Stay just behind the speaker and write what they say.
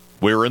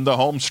We're in the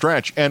home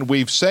stretch, and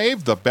we've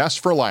saved the best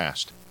for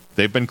last.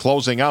 They've been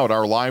closing out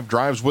our live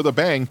drives with a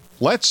bang.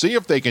 Let's see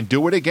if they can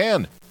do it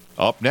again.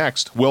 Up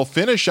next, we'll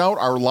finish out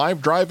our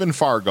live drive in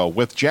Fargo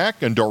with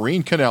Jack and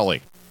Doreen Kennelly.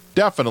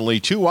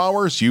 Definitely 2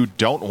 hours you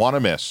don't want to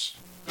miss.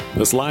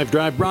 This live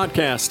drive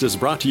broadcast is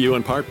brought to you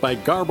in part by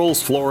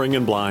Garbles Flooring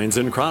and Blinds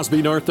in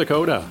Crosby, North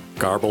Dakota.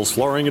 Garbles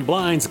Flooring and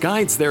Blinds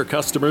guides their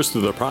customers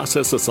through the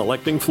process of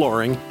selecting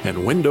flooring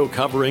and window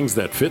coverings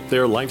that fit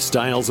their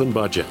lifestyles and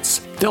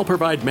budgets. They'll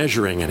provide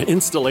measuring and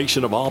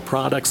installation of all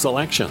product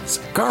selections.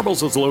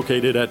 Garbles is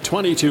located at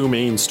 22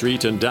 Main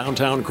Street in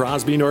downtown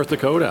Crosby, North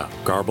Dakota.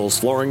 Garbles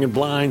Flooring and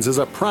Blinds is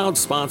a proud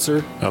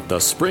sponsor of the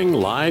Spring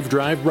Live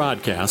Drive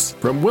broadcasts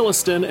from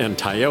Williston and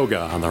Tioga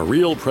on the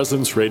Real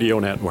Presence Radio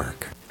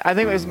Network. I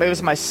think it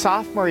was my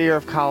sophomore year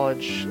of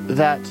college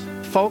that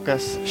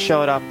Focus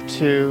showed up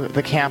to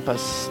the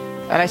campus.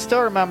 And I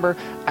still remember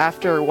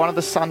after one of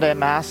the Sunday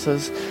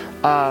masses,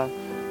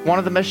 one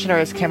of the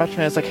missionaries came up to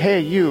me and was like, "Hey,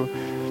 you,"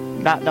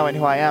 not knowing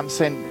who I am,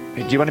 saying,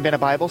 "Do you want to be in a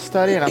Bible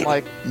study?" And I'm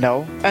like,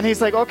 "No." And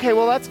he's like, "Okay,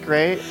 well, that's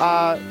great.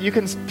 You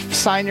can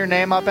sign your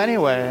name up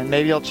anyway, and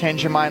maybe you'll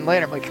change your mind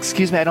later." I'm like,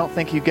 "Excuse me, I don't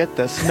think you get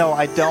this." "No,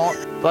 I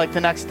don't." Like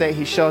the next day,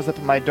 he shows up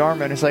in my dorm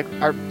room, and he's like,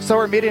 "So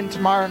we're meeting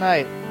tomorrow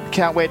night.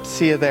 Can't wait to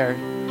see you there."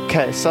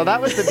 Okay, so that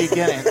was the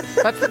beginning.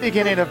 That's the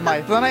beginning of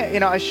my...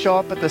 Then I show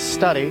up at this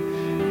study,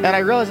 and I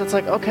realize it's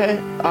like, okay,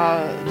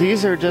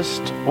 these are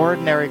just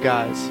ordinary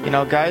guys.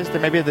 Guys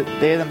that maybe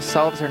they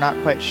themselves are not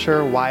quite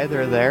sure why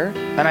they're there.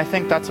 And I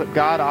think that's what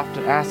God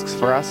often asks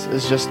for us,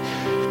 is just,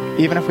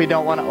 even if we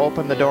don't want to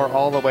open the door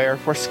all the way, or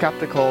if we're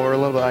skeptical, we're a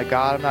little bit like,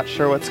 "God, I'm not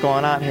sure what's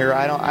going on here.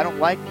 I don't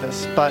like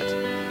this." But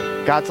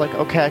God's like,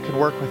 "Okay, I can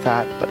work with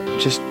that, but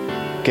just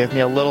give me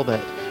a little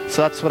bit."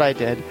 So that's what I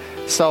did.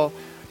 So,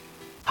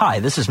 hi,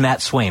 this is Matt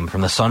Swaim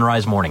from the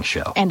Sunrise Morning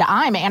Show. And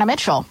I'm Anna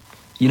Mitchell.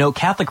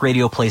 Catholic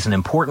radio plays an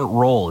important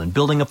role in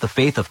building up the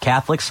faith of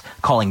Catholics,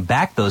 calling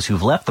back those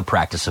who've left the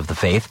practice of the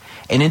faith,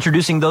 and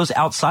introducing those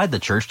outside the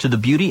church to the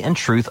beauty and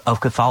truth of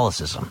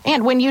Catholicism.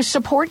 And when you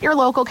support your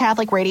local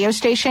Catholic radio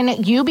station,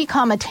 you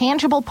become a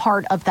tangible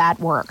part of that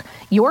work.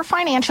 Your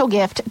financial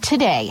gift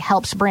today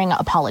helps bring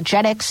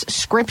apologetics,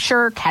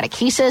 scripture,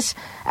 catechesis,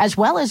 as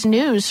well as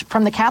news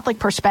from the Catholic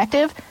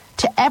perspective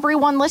to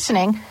everyone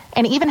listening,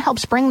 and even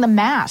helps bring the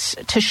Mass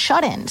to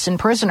shut-ins and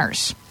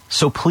prisoners.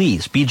 So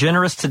please be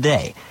generous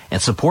today and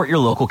support your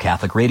local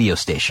Catholic radio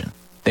station.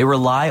 They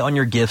rely on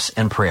your gifts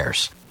and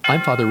prayers.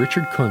 I'm Father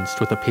Richard Kunst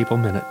with a Papal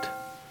Minute.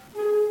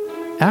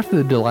 After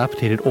the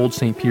dilapidated Old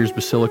St. Peter's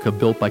Basilica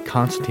built by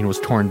Constantine was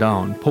torn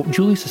down, Pope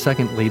Julius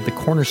II laid the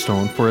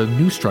cornerstone for a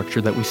new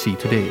structure that we see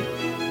today.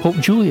 Pope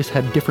Julius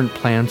had different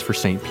plans for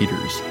St.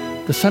 Peter's.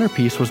 The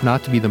centerpiece was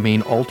not to be the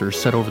main altar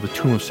set over the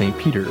tomb of St.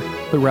 Peter,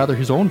 but rather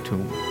his own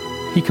tomb.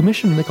 He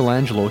commissioned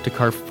Michelangelo to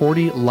carve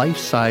 40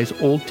 life-size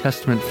Old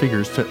Testament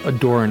figures to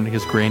adorn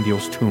his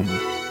grandiose tomb.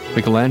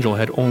 Michelangelo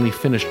had only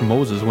finished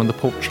Moses when the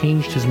Pope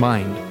changed his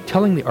mind,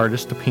 telling the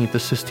artist to paint the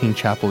Sistine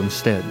Chapel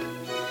instead.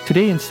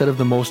 Today, instead of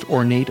the most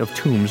ornate of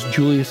tombs,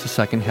 Julius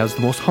II has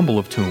the most humble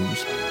of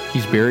tombs.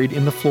 He's buried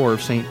in the floor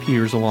of St.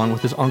 Peter's along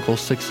with his uncle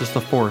Sixtus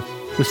IV,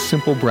 with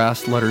simple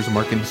brass letters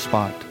marking the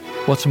spot.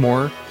 What's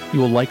more, you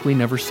will likely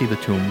never see the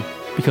tomb,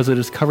 because it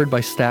is covered by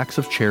stacks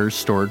of chairs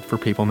stored for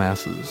papal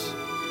masses.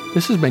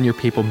 This has been your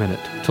Papal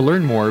Minute. To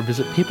learn more,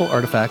 visit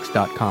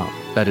papalartifacts.com.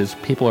 That is,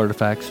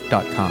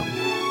 papalartifacts.com.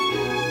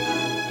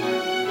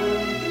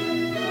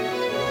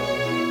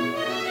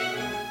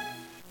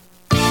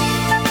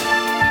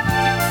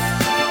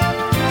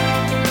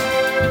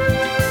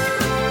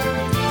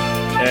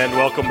 And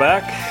welcome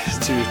back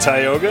to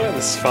Tioga.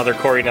 This is Father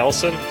Corey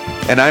Nelson.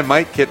 And I'm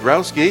Mike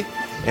Kitrowski.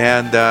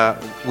 And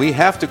we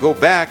have to go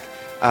back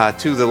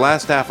to the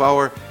last half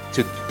hour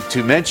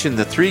to mention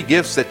the three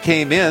gifts that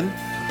came in.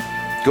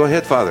 Go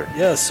ahead, Father.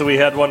 Yes, so we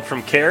had one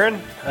from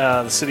Karen,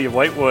 the City of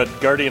Whitewood,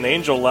 Guardian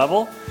Angel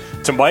level,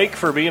 to Mike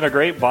for being a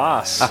great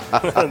boss.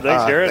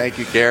 Thanks, Karen. Thank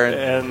you, Karen.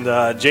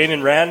 And Jane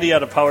and Randy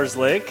out of Powers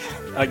Lake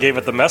gave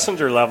it the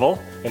messenger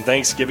level, and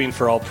Thanksgiving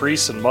for all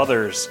priests and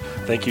mothers.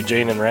 Thank you,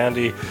 Jane and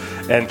Randy.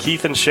 And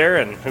Keith and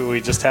Sharon, who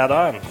we just had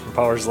on from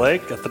Powers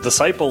Lake, at the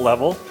disciple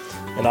level,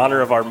 in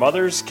honor of our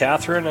mothers,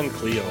 Catherine and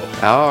Cleo.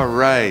 All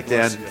right.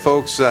 And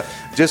folks,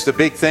 just a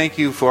big thank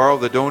you for all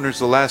the donors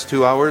the last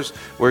 2 hours.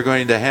 We're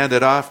going to hand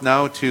it off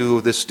now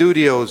to the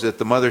studios at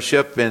the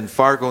Mothership in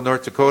Fargo,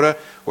 North Dakota.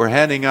 We're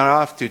handing it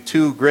off to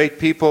two great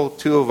people,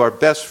 two of our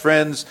best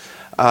friends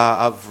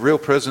of Real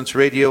Presence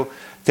Radio.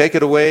 Take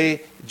it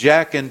away,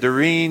 Jack and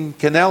Doreen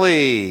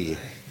Kennelly.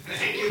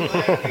 Thank you,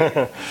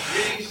 Larry.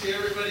 Greetings to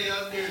everybody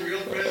out there in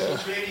Real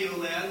Presence Radio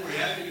land. We're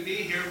happy to be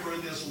here for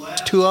this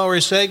last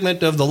 2-hour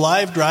segment of the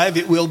live drive.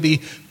 It will be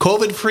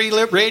COVID-free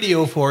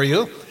radio for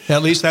you.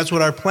 At least that's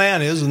what our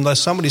plan is,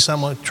 unless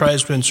someone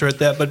tries to insert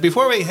that. But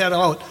before we head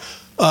out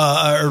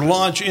or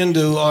launch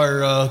into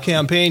our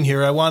campaign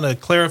here, I want to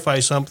clarify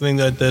something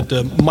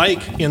that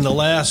Mike in the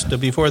last,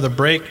 before the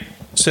break,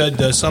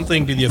 said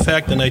something to the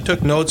effect, and I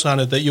took notes on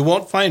it, that you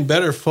won't find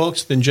better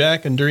folks than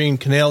Jack and Doreen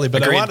Kennelly.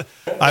 But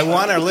I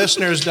want our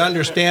listeners to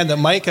understand that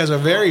Mike has a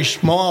very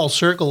small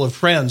circle of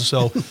friends.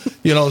 So,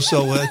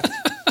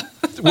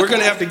 we're going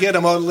to have to get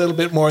him out a little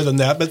bit more than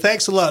that. But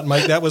thanks a lot,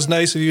 Mike. That was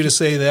nice of you to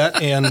say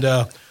that.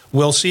 And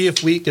we'll see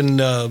if we can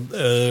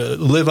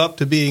live up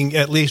to being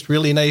at least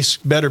really nice,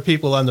 better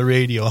people on the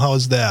radio.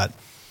 How's that?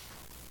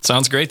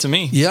 Sounds great to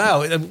me.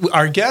 Yeah.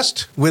 Our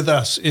guest with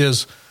us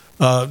is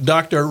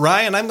Dr.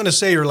 Ryan. I'm going to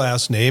say your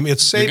last name.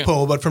 It's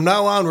Sapo, but from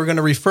now on, we're going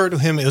to refer to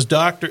him as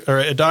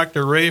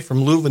Dr. Ray from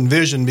Leuven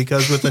Vision,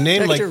 because with a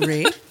name like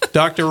Ray?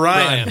 Dr.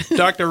 Ryan.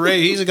 Dr.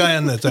 Ray, he's a guy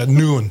on that's at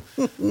noon.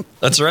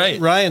 That's right.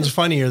 Ryan's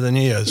funnier than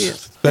he is.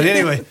 Yes. But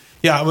anyway,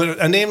 yeah, but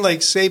a name like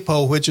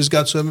Sapo, which has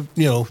got some,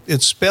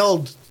 it's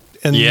spelled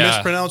and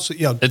mispronounced.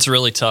 Yeah, it's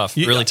really tough.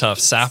 Really tough.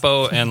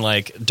 Sapo and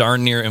like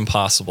darn near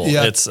impossible.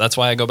 Yeah. That's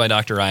why I go by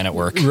Dr. Ryan at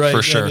work. Right.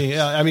 For sure.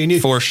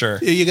 For sure.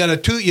 You got a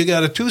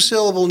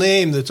 2-syllable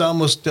name that's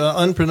almost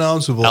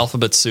unpronounceable.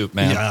 Alphabet soup,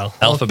 man. Yeah.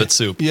 Alphabet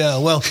soup. Yeah.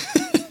 Well.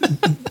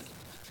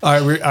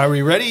 Are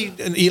we ready,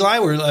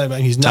 Eli?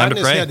 He's nodding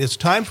his head. It's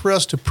time for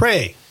us to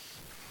pray,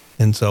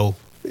 and so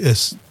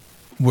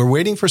we're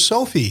waiting for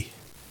Sophie.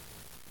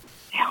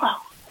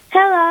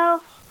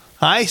 Hello.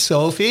 Hi,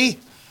 Sophie.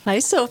 Hi,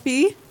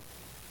 Sophie.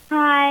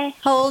 Hi.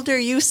 How old are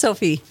you,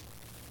 Sophie?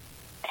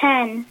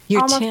 10.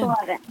 You're almost 10.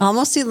 11.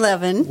 Almost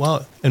 11.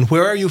 Wow. And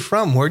where are you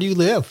from? Where do you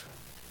live?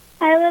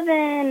 I live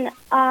in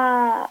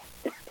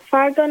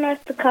Fargo,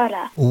 North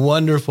Dakota.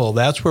 Wonderful.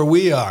 That's where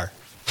we are.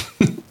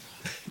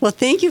 Well,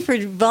 thank you for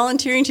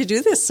volunteering to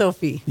do this,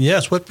 Sophie.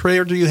 Yes. What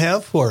prayer do you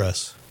have for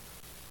us?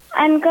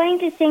 I'm going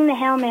to sing the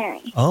Hail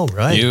Mary. Oh,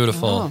 right.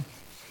 Beautiful.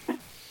 Oh.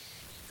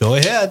 Go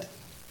ahead.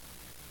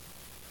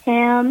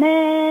 Hail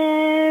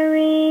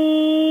Mary,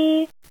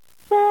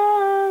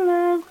 full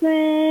of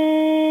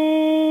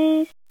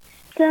grace,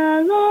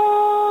 the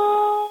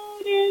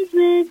Lord is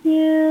with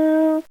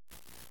you.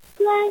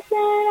 Blessed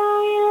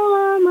are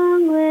you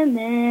among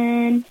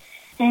women,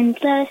 and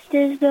blessed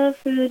is the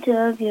fruit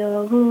of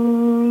your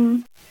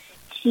womb.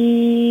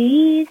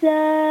 Jesus,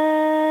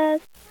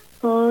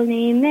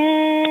 Holy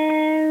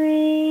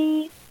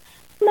Mary,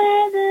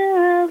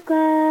 Mother of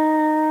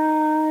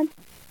God,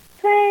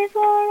 pray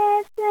for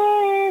us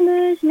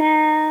sinners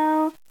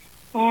now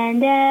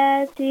and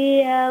at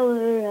the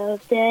hour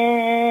of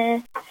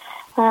death.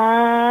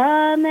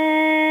 Amen.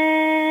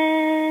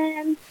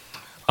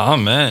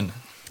 Amen.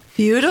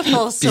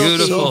 Beautiful, Sophie.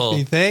 Beautiful.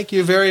 Sophie, thank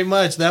you very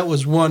much. That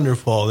was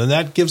wonderful. And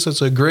that gives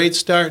us a great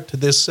start to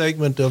this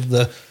segment of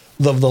the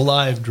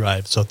live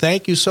drive. So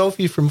thank you,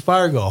 Sophie from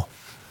Fargo.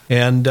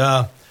 And,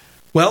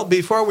 well,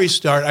 before we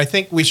start, I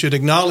think we should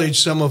acknowledge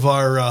some of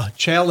our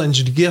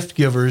challenged gift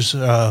givers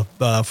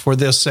for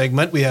this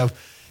segment. We have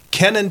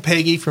Ken and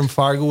Peggy from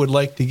Fargo would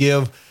like to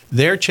give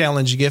their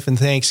challenge gift and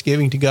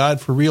thanksgiving to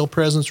God for Real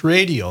Presence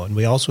Radio. And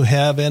we also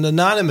have an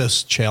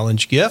anonymous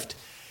challenge gift.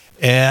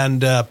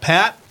 And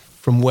Pat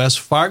from West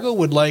Fargo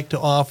would like to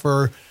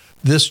offer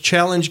this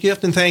challenge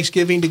gift and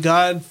thanksgiving to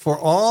God for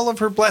all of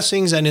her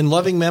blessings and in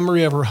loving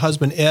memory of her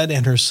husband Ed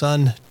and her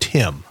son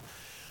Tim.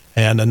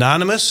 And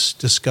Anonymous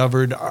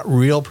discovered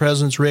Real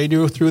Presence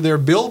Radio through their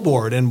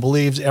billboard and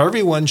believes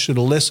everyone should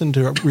listen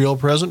to Real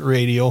Presence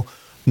Radio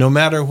no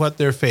matter what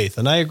their faith.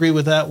 And I agree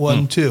with that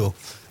one too,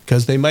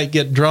 because they might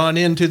get drawn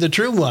into the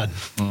true one.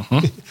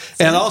 Mm-hmm.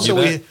 And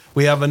also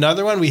we have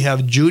another one. We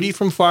have Judy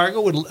from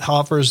Fargo who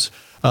offers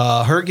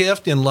her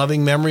gift in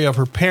loving memory of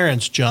her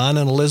parents, John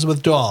and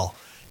Elizabeth Dahl.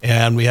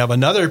 And we have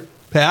another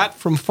Pat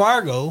from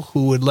Fargo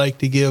who would like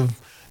to give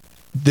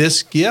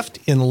this gift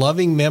in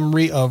loving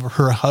memory of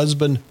her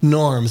husband,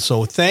 Norm.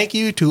 So thank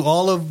you to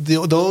all of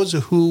those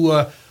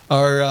who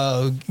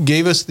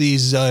gave us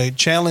these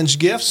challenge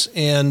gifts.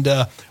 And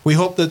we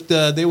hope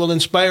that they will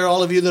inspire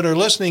all of you that are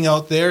listening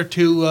out there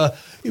to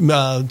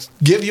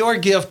give your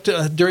gift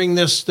during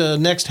this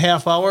next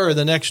half hour or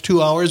the next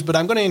 2 hours. But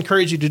I'm going to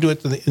encourage you to do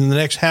it in the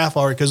next half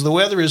hour because the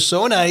weather is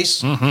so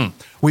nice. Mm-hmm.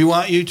 We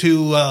want you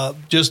to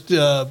just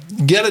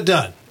get it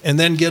done and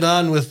then get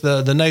on with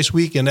the nice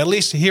weekend. At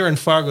least here in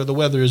Fargo, the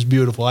weather is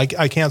beautiful. I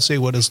can't say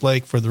what it's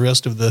like for the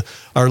rest of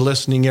our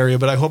listening area,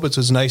 but I hope it's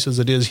as nice as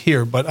it is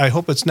here. But I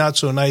hope it's not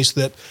so nice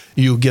that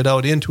you get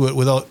out into it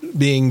without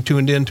being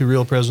tuned into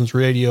Real Presence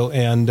Radio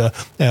and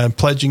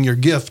pledging your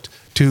gift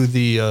to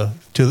the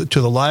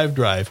live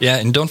drive. Yeah,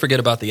 and don't forget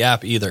about the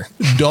app either.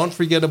 Don't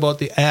forget about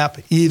the app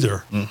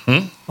either.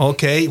 Mm-hmm.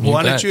 Okay,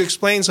 why don't you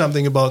explain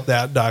something about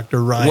that,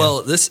 Dr. Ryan?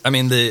 Well,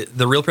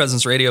 the Real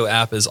Presence Radio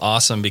app is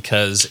awesome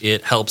because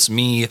it helps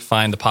me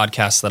find the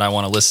podcasts that I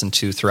want to listen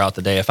to throughout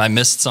the day. If I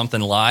missed something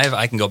live,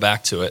 I can go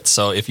back to it.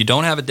 So if you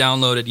don't have it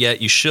downloaded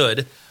yet, you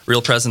should.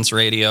 Real Presence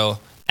Radio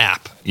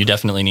app. You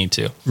definitely need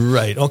to.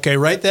 Right. Okay,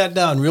 write that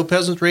down. Real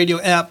Presence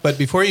Radio app. But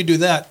before you do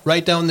that,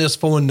 write down this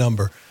phone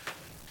number.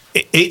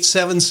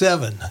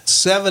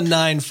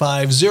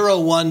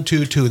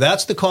 877-795-0122.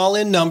 That's the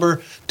call-in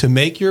number to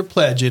make your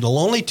pledge. It'll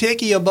only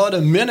take you about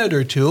a minute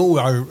or two.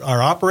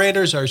 Our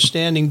operators are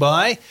standing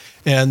by,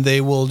 and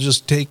they will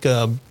just take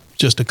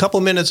just a couple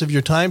minutes of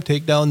your time,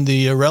 take down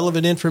the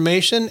relevant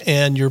information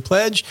and your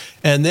pledge,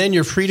 and then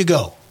you're free to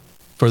go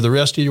for the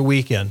rest of your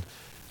weekend.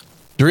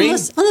 Doreen?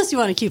 Unless you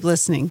want to keep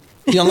listening.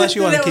 Yeah, unless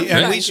you want to keep,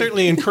 and we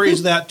certainly encourage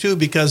that too,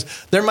 because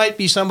there might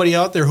be somebody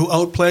out there who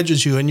out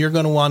pledges you, and you're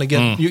going to want to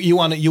get you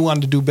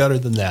want to do better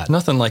than that.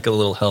 Nothing like a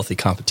little healthy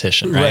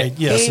competition, right?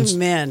 Yes.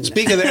 Amen.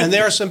 Speaking of that, and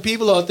there are some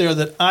people out there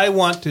that I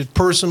want to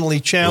personally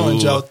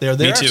challenge out there.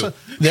 Me too.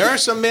 There are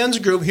some men's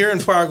group here in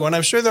Fargo, and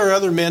I'm sure there are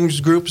other men's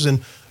groups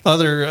in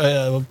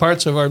other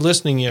parts of our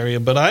listening area,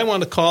 but I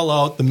want to call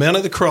out the Men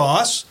of the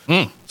Cross,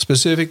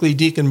 specifically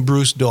Deacon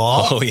Bruce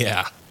Dahl. Oh,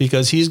 yeah.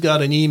 Because he's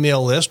got an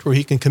email list where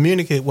he can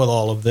communicate with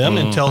all of them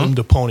and tell them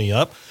to pony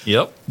up.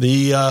 Yep.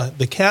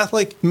 The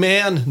Catholic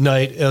Man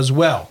Night as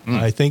well.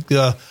 I think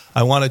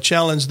I want to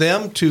challenge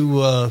them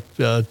to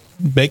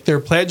make their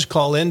pledge.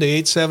 Call in to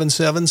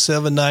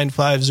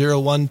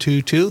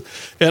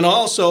 877-795-0122. And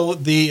also,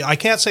 I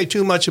can't say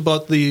too much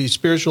about the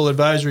Spiritual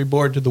Advisory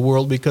Board to the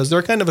World because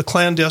they're kind of a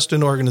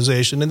clandestine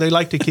organization and they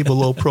like to keep a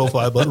low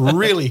profile, but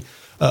really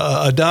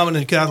a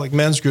dominant Catholic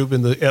men's group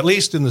at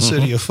least in the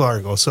city of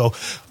Fargo. So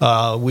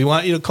we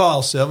want you to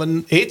call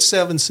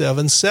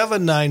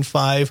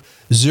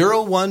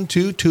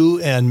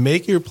 877-795-0122 and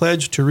make your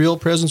pledge to Real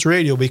Presence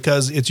Radio,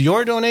 because it's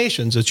your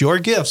donations, it's your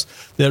gifts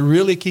that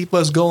really keep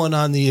us going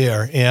on the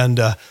air. And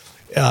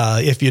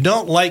if you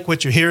don't like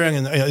what you're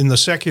hearing in the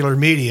secular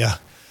media,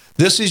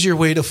 this is your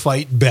way to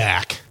fight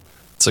back.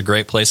 It's a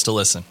great place to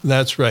listen.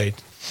 That's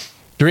right.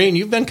 Doreen,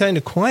 you've been kind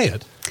of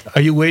quiet.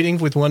 Are you waiting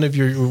with one of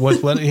your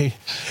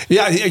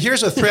Yeah,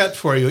 here's a threat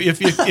for you.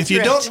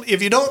 If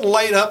you don't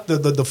light up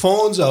the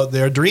phones out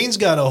there, Doreen's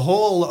got a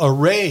whole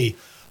array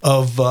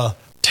of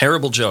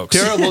terrible jokes.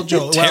 Terrible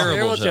jokes.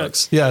 Terrible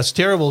jokes. Yes,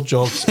 terrible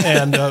jokes.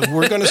 And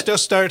we're going to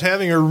just start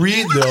having her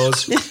read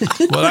those.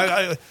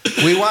 But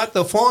we want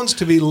the phones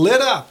to be lit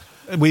up.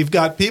 We've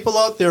got people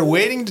out there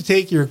waiting to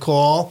take your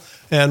call.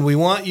 And we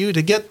want you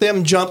to get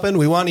them jumping.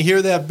 We want to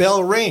hear that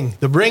bell ring.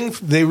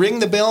 They ring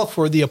the bell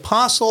for the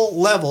apostle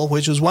level,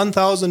 which is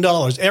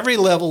 $1,000. Every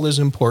level is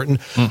important.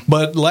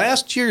 But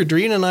last year,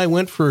 Doreen and I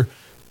went for...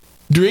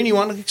 Doreen, you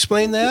want to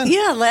explain that?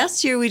 Yeah,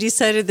 last year we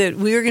decided that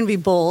we were going to be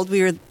bold.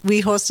 We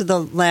hosted the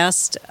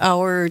last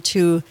hour or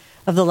two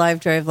of the live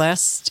drive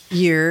last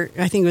year.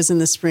 I think it was in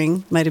the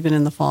spring. Might have been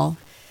in the fall.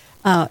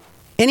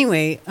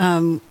 Anyway,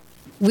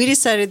 we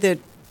decided that...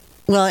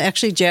 Well,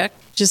 actually, Jack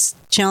just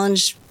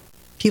challenged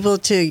people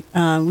to,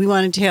 we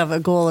wanted to have a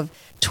goal of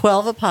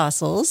 12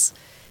 apostles,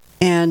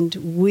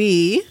 and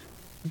we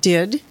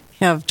did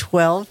have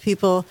 12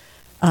 people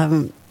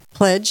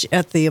pledge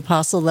at the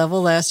apostle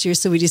level last year,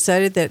 so we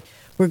decided that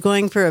we're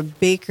going for a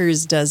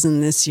baker's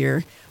dozen this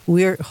year.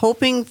 We're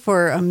hoping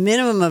for a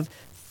minimum of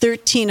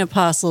 13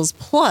 apostles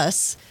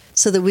plus,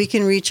 so that we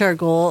can reach our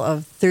goal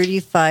of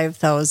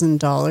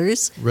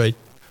 $35,000. Right.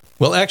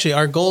 Well, actually,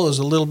 our goal is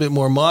a little bit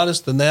more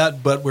modest than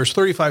that, but we're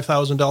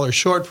 $35,000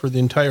 short for the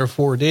entire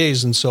 4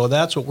 days, and so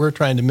that's what we're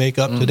trying to make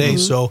up today.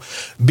 So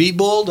be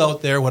bold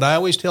out there. What I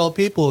always tell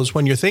people is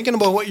when you're thinking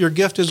about what your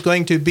gift is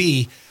going to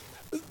be,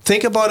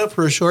 think about it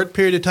for a short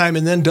period of time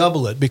and then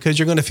double it, because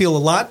you're going to feel a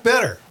lot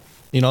better.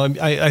 You know,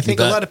 I think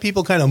a lot of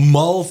people kind of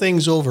mull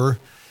things over,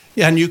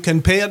 and you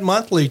can pay it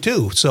monthly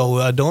too.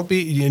 So don't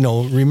be,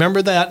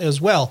 remember that as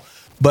well.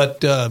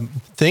 But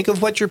think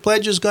of what your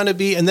pledge is going to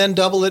be and then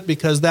double it,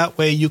 because that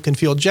way you can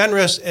feel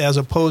generous as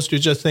opposed to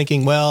just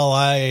thinking, well,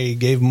 I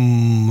gave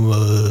them,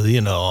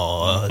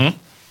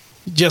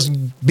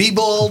 just be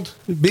bold,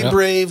 be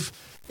brave,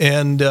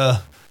 and,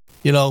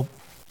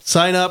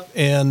 sign up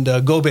and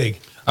go big.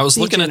 I was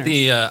looking at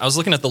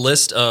the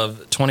list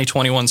of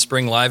 2021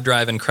 Spring Live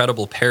Drive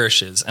Incredible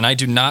Parishes, and I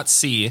do not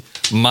see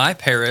my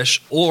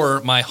parish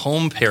or my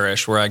home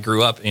parish where I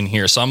grew up in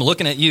here. So I'm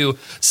looking at you,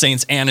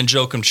 Saints Anne and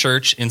Joachim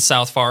Church in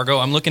South Fargo.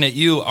 I'm looking at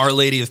you, Our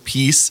Lady of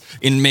Peace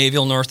in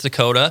Mayville, North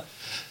Dakota.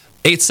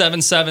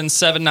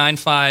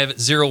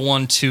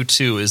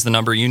 877-795-0122 is the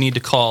number you need to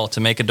call to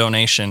make a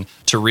donation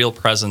to Real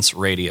Presence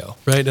Radio.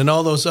 Right, and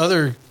all those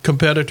other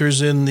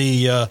competitors in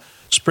the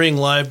Spring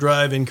Live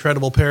Drive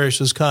Incredible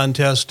Parishes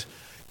contest,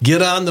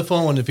 get on the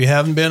phone. If you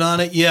haven't been on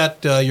it yet,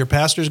 your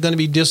pastor's going to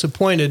be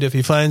disappointed if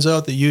he finds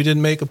out that you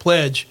didn't make a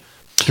pledge.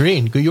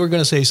 Doreen, you were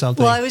going to say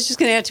something. Well, I was just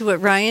going to add to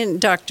what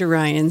Dr.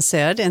 Ryan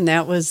said, and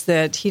that was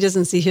that he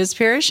doesn't see his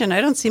parish, and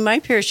I don't see my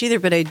parish either,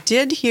 but I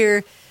did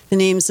hear the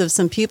names of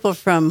some people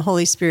from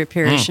Holy Spirit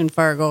Parish in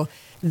Fargo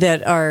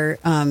that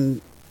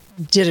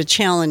did a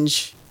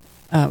challenge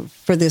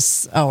for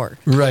this hour.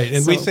 Right,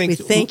 and so we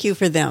thank you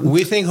for them.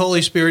 We think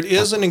Holy Spirit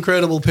is an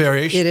incredible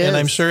parish, it is. And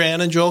I'm sure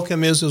Anne and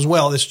Joachim is as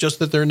well. It's just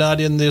that they're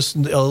not in this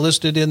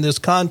listed in this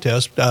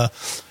contest,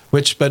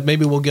 but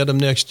maybe we'll get them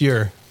next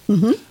year.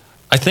 Mm-hmm.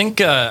 I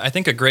think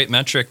a great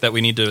metric that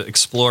we need to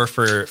explore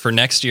for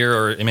next year,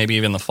 or maybe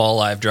even the fall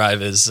live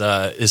drive, is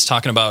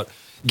talking about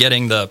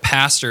getting the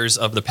pastors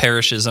of the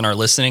parishes in our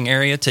listening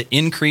area to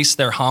increase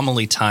their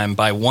homily time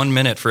by 1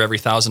 minute for every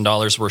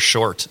 $1,000 we're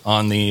short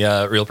on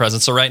the Real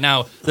Presence. So right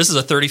now, this is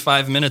a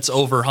 35 minutes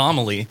over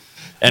homily,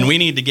 and we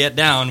need to get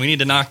down. We need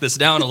to knock this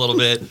down a little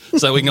bit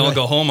so that we can all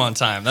go home on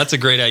time. That's a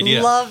great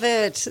idea. Love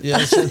it.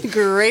 Yes.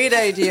 Great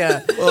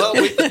idea. Well,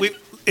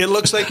 it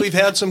looks like we've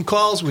had some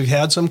calls. We've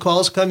had some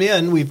calls come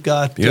in. We've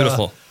got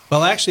Beautiful.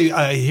 Well, actually,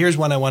 here's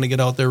one I want to get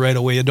out there right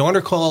away. A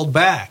donor called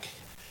back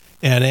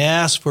and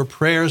asked for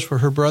prayers for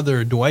her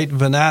brother, Dwight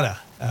Venata.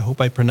 I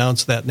hope I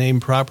pronounced that name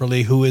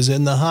properly, who is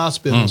in the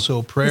hospital.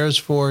 So prayers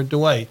for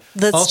Dwight.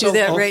 Let's do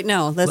that right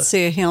now. Let's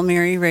say a Hail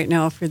Mary right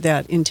now for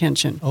that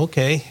intention.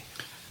 Okay.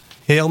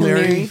 Hail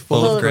Mary,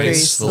 full of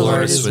grace, the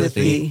Lord is with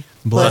thee.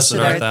 Blessed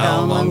art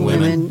thou among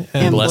women,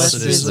 and blessed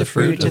is the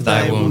fruit of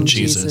thy womb,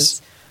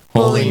 Jesus.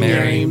 Holy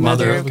Mary,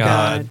 Mother of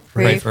God,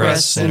 pray for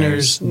us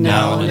sinners,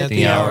 now and at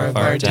the hour of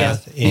our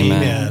death.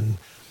 Amen.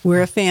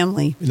 We're a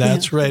family.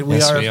 That's right.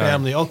 We are a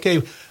family.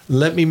 Okay,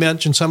 let me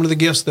mention some of the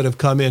gifts that have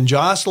come in.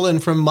 Jocelyn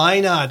from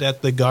Minot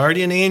at the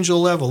Guardian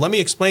Angel level. Let me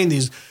explain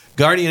these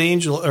Guardian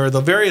Angel, or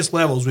the various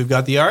levels. We've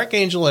got the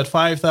Archangel at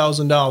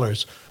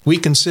 $5,000. We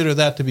consider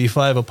that to be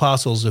 5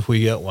 apostles if we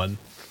get one.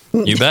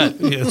 You bet.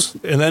 Yes.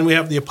 And then we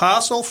have the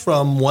Apostle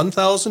from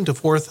 $1,000 to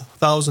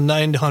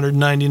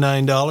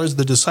 $4,999.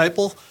 The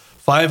Disciple,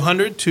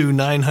 $500 to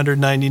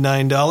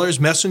 $999.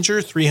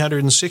 Messenger,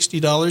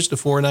 $360 to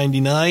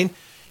 $499.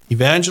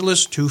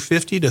 Evangelist,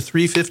 $250 to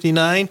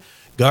 $359.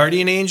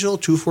 Guardian Angel,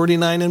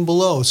 $249 and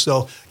below.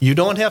 So you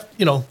don't have,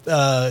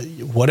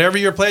 whatever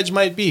your pledge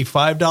might be,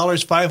 $5,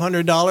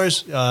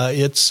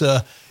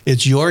 $500.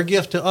 It's your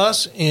gift to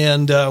us,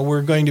 and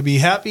we're going to be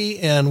happy,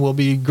 and we'll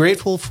be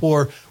grateful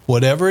for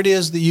whatever it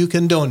is that you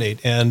can donate.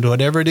 And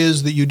whatever it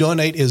is that you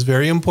donate is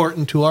very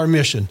important to our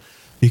mission,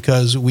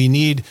 because we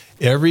need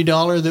every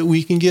dollar that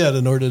we can get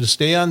in order to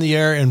stay on the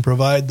air and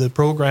provide the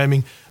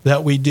programming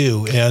that we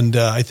do. And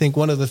I think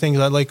one of the things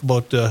I like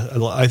about,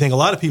 I think a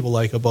lot of people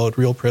like about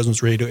Real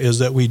Presence Radio is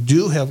that we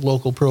do have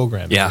local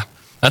programming. Yeah,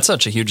 that's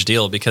such a huge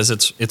deal because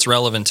it's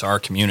relevant to our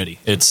community.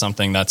 It's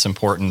something that's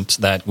important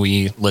that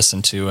we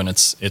listen to, and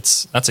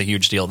that's a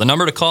huge deal. The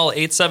number to call,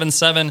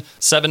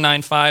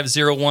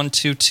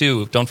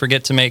 877-795-0122. Don't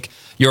forget to make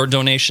your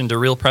donation to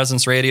Real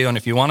Presence Radio, and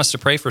if you want us to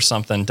pray for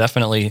something,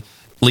 definitely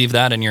leave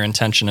that in your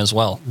intention as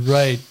well.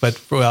 Right, but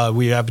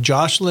we have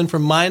Jocelyn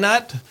from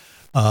Minot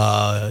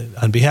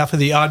on behalf of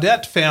the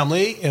Audette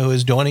family, who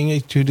is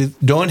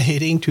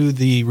donating to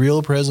the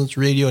Real Presence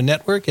Radio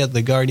Network at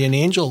the Guardian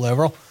Angel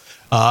level.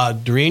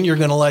 Doreen, you're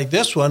going to like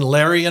this one.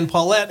 Larry and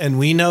Paulette, and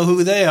we know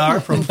who they are,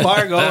 from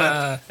Fargo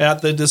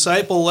at the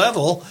Disciple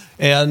level,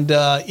 and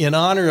in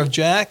honor of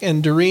Jack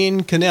and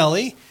Doreen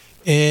Kennelly.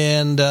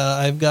 And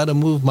I've got to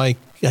move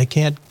I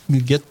can't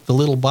get the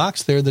little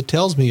box there that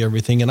tells me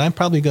everything, and I'm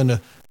probably going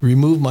to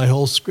remove my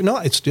whole screen. No,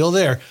 it's still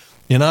there.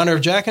 In honor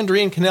of Jack and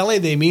Doreen Kennelly,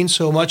 they mean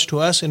so much to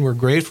us, and we're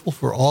grateful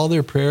for all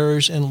their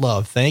prayers and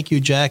love. Thank you,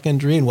 Jack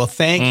and Doreen. Well,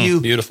 thank you,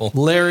 beautiful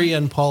Larry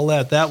and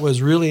Paulette. That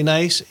was really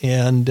nice,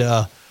 and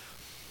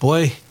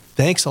boy,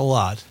 thanks a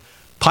lot.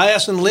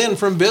 Pius and Lynn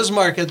from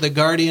Bismarck at the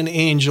Guardian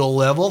Angel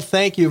level,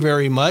 thank you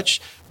very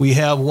much. We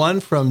have one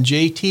from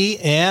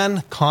JT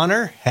and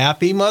Connor.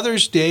 Happy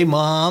Mother's Day,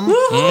 Mom.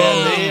 Woo-hoo!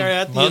 And they are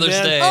at the Mother's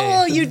event. Day.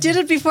 Oh, you did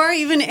it before I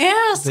even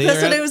asked.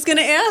 That's what I was going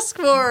to ask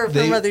for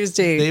Mother's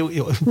Day.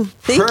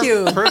 Thank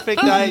you.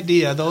 Perfect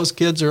idea. Those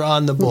kids are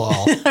on the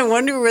ball. I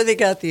wonder where they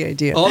got the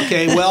idea.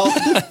 Okay, well,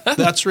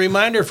 that's a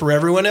reminder for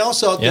everyone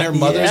else out there.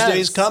 Mother's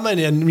Day's coming,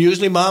 and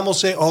usually Mom will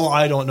say, oh,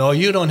 I don't know.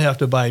 You don't have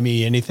to buy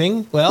me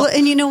anything. Well,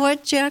 and you know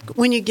what, Jack?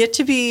 When you get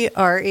to be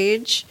our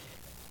age,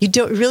 you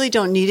really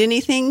don't need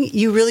anything.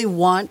 You really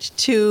want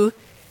to.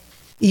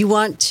 You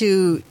want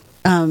to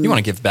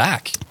give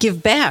back.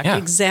 Give back,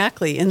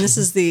 exactly. And this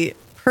is the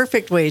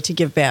perfect way to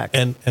give back.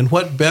 And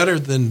what better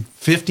than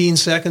 15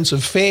 seconds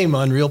of fame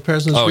on Real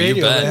Presence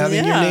Radio,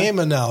 having your name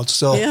announced.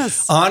 So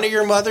honor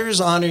your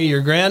mothers, honor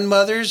your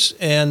grandmothers,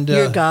 and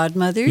your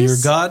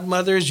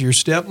godmothers, your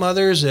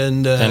stepmothers,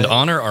 and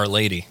honor Our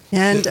Lady.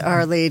 And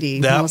Our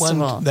Lady,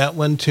 that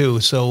one too.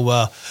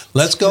 So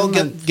let's go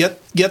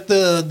get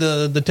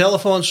the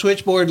telephone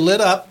switchboard lit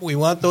up. We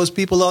want those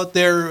people out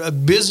there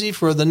busy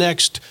for the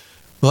next.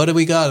 What do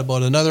we got?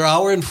 About another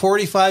hour and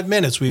 45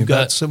 minutes. We've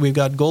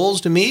got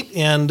goals to meet,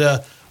 and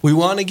we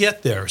want to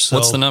get there. So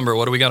what's the number?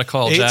 What do we got to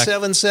call, Jack?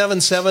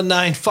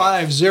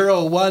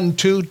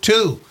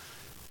 877-795-0122.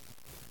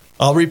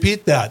 I'll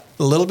repeat that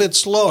a little bit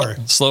slower.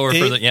 Slower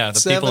for the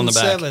people in the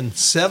back.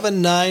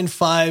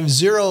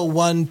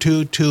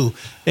 877-795-0122.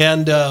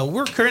 And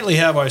we currently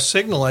have our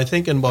signal, I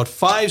think, in about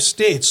 5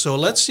 states. So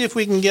let's see if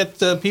we can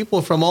get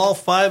people from all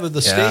 5 of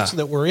the states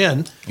that we're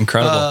in.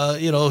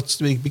 Incredible.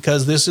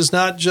 Because this is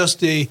not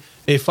just a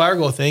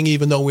Fargo thing,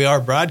 even though we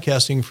are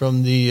broadcasting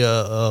from the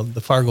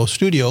Fargo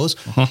studios.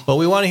 But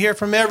we want to hear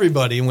from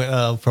everybody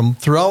from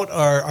throughout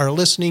our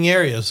listening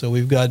area. So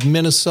we've got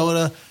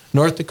Minnesota,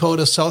 North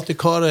Dakota, South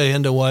Dakota,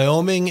 into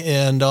Wyoming,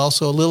 and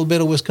also a little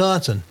bit of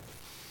Wisconsin.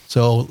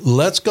 So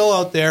let's go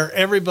out there,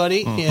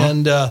 everybody,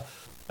 and dial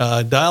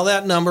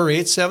that number,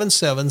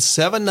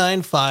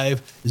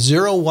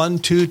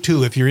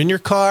 877-795-0122. If you're in your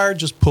car,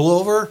 just pull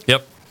over.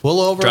 Yep. pull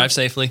over. Drive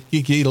safely.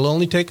 It'll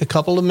only take a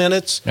couple of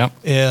minutes. Yep.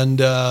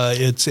 And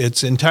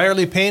it's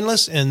entirely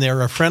painless, and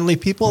there are friendly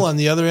people on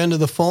the other end of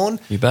the phone.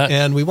 You bet.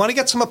 And we want to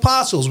get some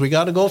apostles. We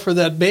got to go for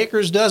that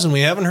baker's dozen.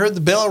 We haven't heard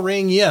the bell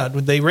ring yet.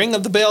 They ring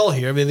of the bell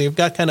here. I mean, they've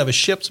got kind of a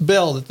ship's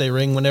bell that they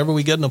ring whenever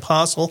we get an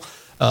apostle,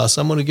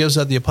 someone who gives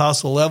at the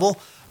apostle level.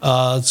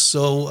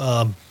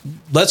 So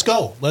let's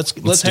go.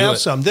 Let's have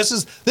some. This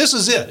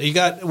is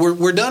it.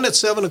 We're done at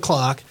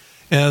 7:00,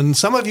 and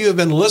some of you have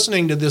been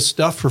listening to this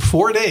stuff for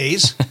 4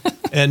 days,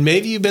 and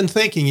maybe you've been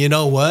thinking, you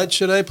know what,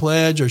 should I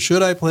pledge or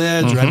should I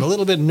pledge? Or I'm a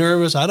little bit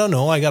nervous. I don't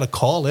know. I got a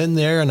call in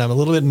there, and I'm a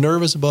little bit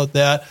nervous about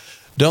that.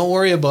 Don't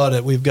worry about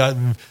it. We've got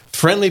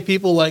friendly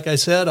people, like I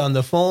said, on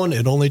the phone.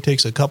 It only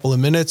takes a couple of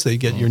minutes. They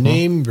get your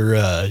name, your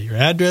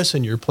address,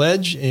 and your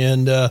pledge,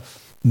 and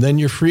then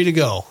you're free to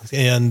go.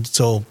 And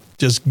so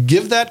just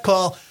give that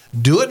call.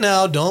 Do it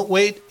now. Don't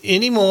wait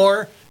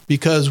anymore,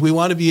 because we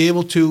want to be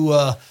able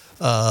to,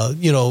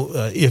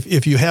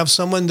 if you have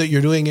someone that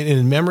you're doing it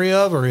in memory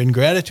of or in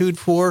gratitude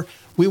for,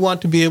 we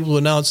want to be able to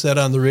announce that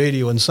on the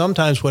radio. And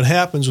sometimes what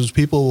happens is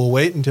people will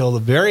wait until the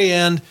very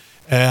end,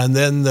 and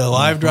then the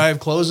live drive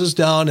closes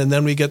down, and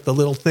then we get the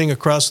little thing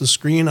across the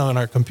screen on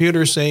our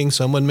computer saying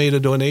someone made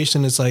a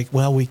donation. It's like,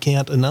 well, we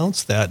can't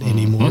announce that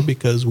anymore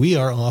because we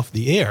are off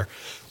the air.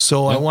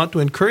 So I want to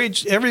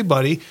encourage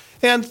everybody,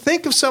 and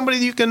think of somebody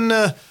you can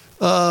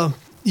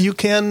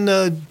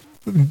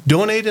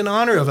donate in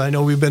honor of. I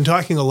know we've been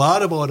talking a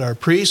lot about our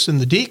priests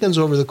and the deacons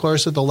over the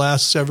course of the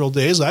last several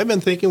days. I've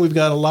been thinking we've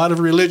got a lot of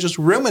religious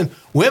women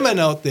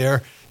out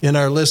there in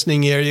our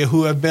listening area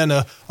who have been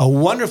a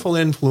wonderful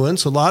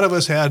influence. A lot of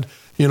us had,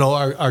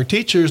 our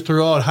teachers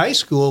throughout high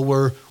school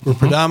were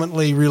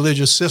predominantly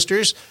religious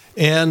sisters,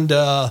 and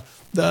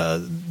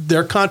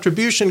their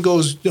contribution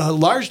goes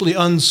largely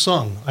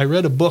unsung. I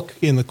read a book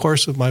in the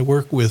course of my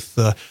work with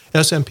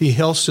SMP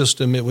Health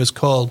System. It was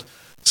called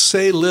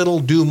Say Little,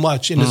 Do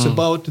Much, and it's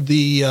about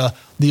the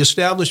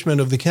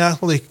establishment of the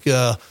Catholic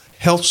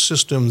health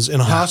systems in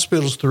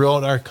hospitals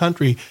throughout our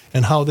country,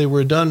 and how they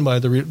were done by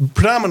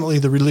predominantly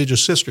the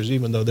religious sisters,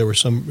 even though there were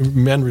some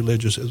men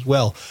religious as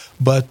well.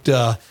 But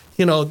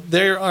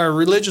there are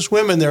religious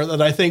women there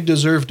that I think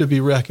deserve to be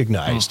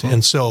recognized,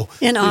 and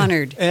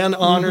honored,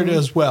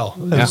 as well.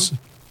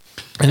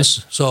 And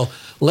so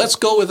let's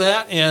go with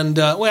that, and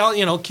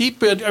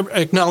keep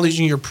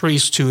acknowledging your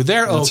priests too.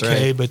 They're That's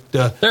okay, right.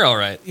 but they're all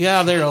right.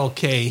 Yeah, they're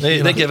okay.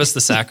 They give us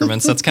the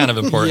sacraments. That's kind of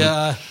important.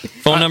 Yeah.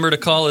 Phone number to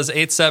call is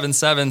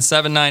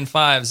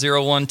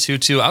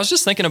 877-795-0122. I was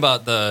just thinking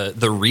about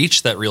the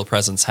reach that Real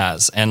Presence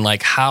has, and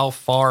like how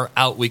far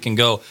out we can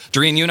go.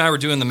 Doreen, you and I were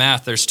doing the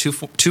math. There's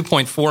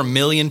 2.4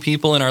 million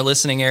people in our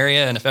listening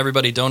area, and if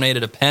everybody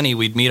donated a penny,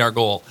 we'd meet our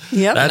goal.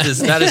 Yep. That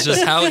is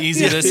just how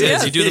easy this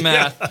is. You do the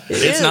math.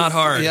 It's not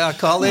hard. Yeah,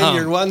 call in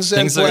your 1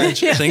 cent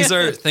pledge.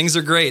 Things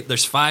are great.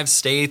 There's 5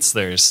 states.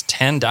 There's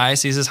 10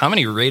 dioceses. How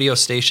many radio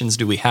stations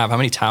do we have? How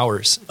many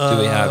towers do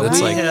we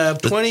have? We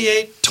have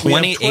 28.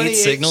 28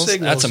 signals.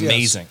 That's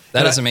amazing. Yes.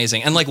 That is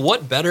amazing. And like,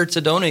 what better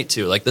to donate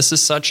to? Like, this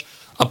is such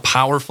a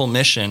powerful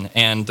mission,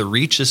 and the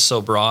reach is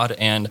so broad,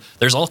 and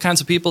there's all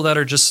kinds of people that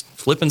are just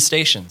flipping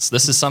stations.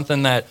 This is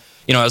something that,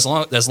 as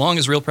long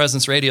as Real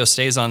Presence Radio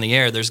stays on the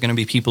air, there's going to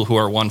be people who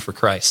are one for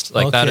Christ.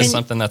 Like, that is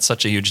something that's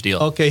such a huge deal.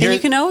 Okay, and you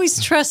can always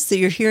trust that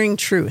you're hearing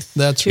truth.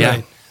 That's right.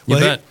 Yeah. You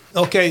bet.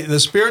 Okay, the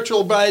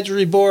Spiritual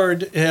Advisory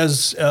Board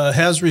has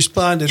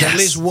responded, Yes. at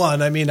least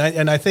one. I mean,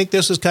 I think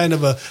this is kind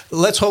of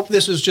let's hope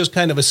this is just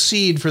kind of a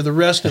seed for the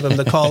rest of them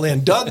to call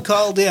in. Doug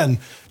called in.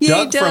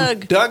 Yay,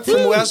 Doug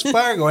from West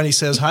Fargo, and he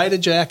says hi to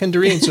Jack and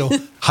Doreen. So,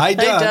 hi,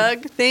 Doug. Hi,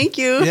 Doug. Thank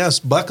you. Yes,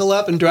 buckle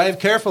up and drive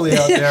carefully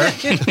out there.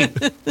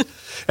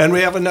 And we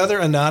have another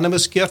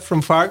anonymous gift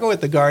from Fargo at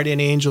the Guardian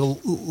Angel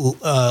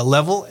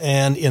level,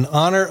 and in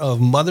honor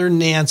of Mother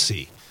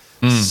Nancy.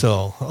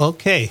 So,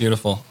 okay.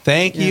 Beautiful.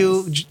 Thank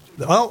you.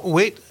 Oh,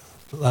 wait.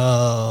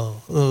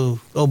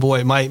 Oh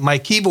boy, my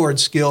keyboard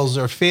skills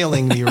are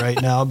failing me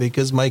right now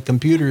because my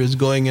computer is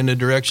going in a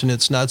direction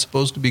it's not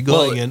supposed to be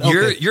going in.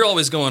 Okay. You're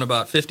always going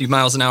about 50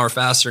 miles an hour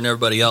faster than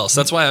everybody else.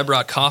 That's why I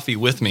brought coffee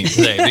with me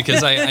today,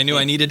 because I knew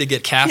I needed to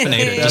get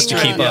caffeinated just to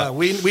keep up.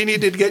 We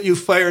needed to get you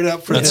fired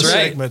up for this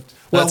segment.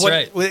 Well,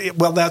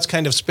 well, that's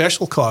kind of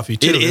special coffee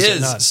too. It is. It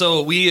not?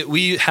 So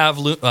we have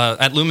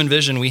at Lumen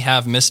Vision, we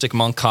have Mystic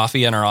Monk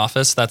Coffee in our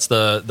office. That's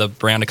the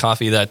brand of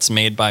coffee that's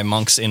made by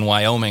monks in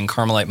Wyoming,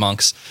 Carmelite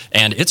monks,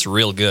 and it's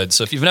real good.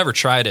 So if you've never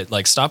tried it,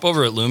 like, stop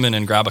over at Lumen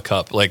and grab a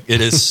cup. Like,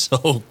 it is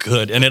so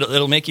good, and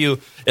it'll make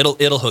you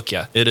it'll hook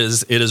you. It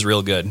is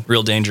real good,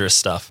 real dangerous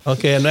stuff.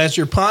 Okay, and as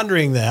you're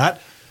pondering that,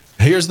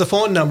 here's the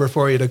phone number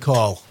for you to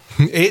call: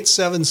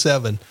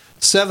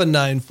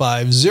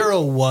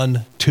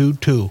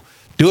 877-795-0122.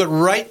 Do it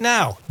right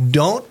now.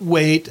 Don't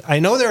wait. I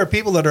know there are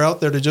people that are out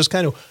there that are just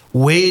kind of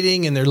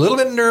waiting, and they're a little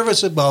bit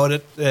nervous about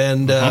it,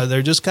 and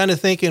they're just kind of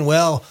thinking,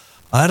 well,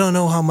 I don't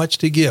know how much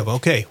to give.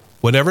 Okay,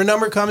 whatever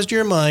number comes to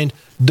your mind,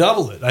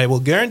 double it. I will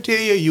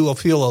guarantee you will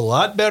feel a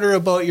lot better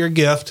about your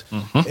gift,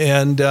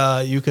 and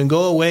you can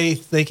go away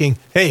thinking,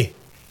 hey,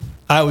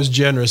 I was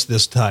generous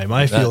this time.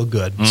 I feel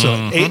good.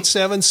 So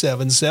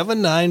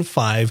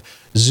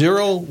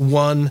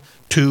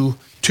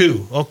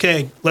 877-795-0122.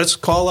 Okay, let's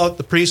call out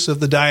the priests of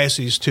the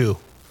diocese, too.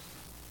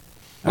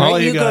 All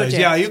you guys.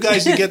 Yeah, you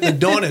guys that get the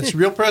donuts.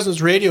 Real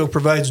Presence Radio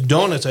provides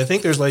donuts. I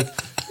think there's like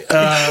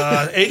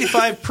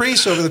 85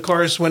 priests over the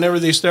course whenever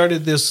they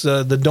started this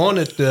the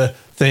donut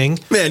thing.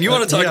 Man, you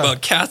want to talk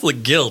about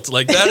Catholic guilt.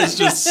 Like, that is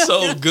just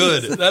so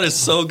good. That is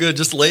so good.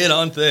 Just lay it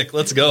on thick.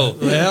 Let's go.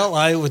 Well,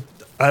 I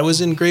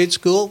was in grade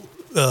school,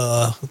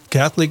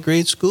 Catholic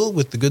grade school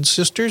with the Good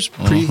Sisters,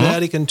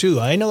 pre-Vatican II.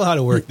 I know how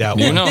to work that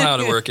one. You know how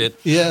to work it.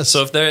 Yes.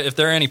 So if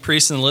there are any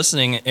priests in the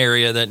listening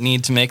area that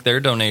need to make their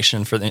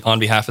donation on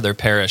behalf of their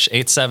parish,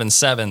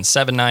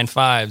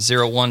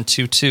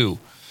 877-795-0122.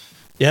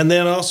 And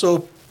then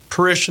also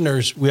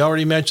parishioners. We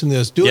already mentioned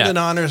this. Do it in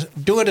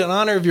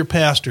honor of your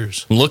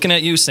pastors. I'm looking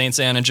at you, St.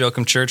 Anne and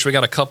Joachim Church. We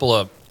got a couple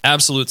of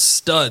absolute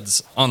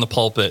studs on the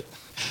pulpit.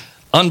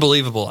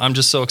 Unbelievable. I'm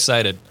just so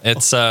excited.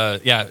 It's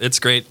it's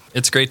great.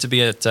 It's great to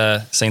be at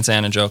St.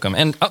 Anne and Joachim.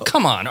 And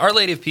come on, Our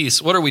Lady of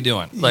Peace, what are we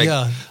doing?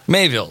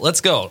 Mayville, let's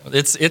go.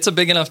 It's a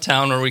big enough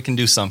town where we can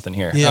do something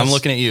here. Yes. I'm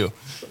looking at you.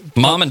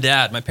 Mom and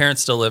Dad, my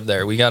parents still live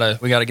there. We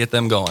gotta get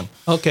them going.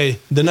 Okay,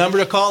 the number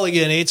to call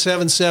again,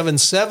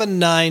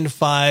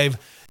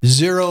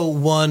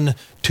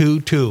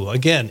 877-795-0122.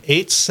 Again,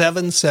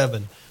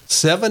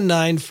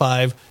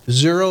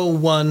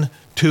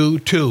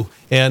 877-795-0122.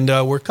 And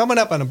we're coming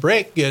up on a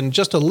break in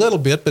just a little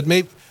bit, but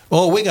maybe...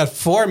 Oh, we got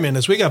 4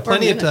 minutes. We got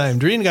plenty of time.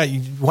 Doreen,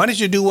 why don't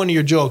you do one of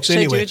your jokes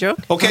anyway? I do a joke?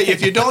 Okay,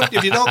 if you don't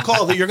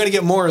call, you're going to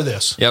get more of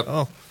this. Yep.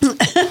 Oh.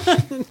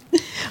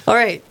 All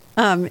right.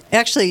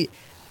 Actually,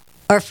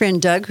 our friend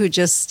Doug, who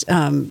just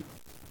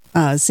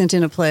sent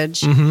in a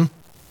pledge,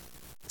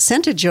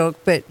 sent a joke.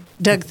 But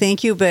Doug,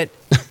 thank you. But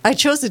I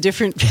chose a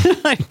different. joke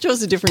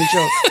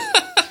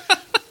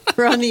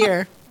for on the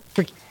air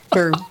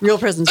for Real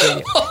Presence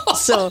Radio.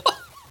 So,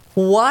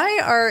 why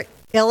are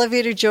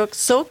elevator jokes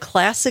so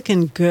classic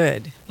and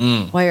good?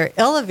 Why are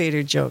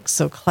elevator jokes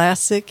so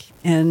classic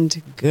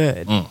and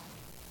good?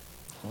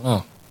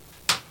 Oh,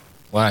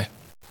 why?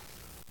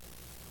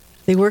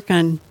 They work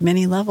on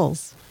many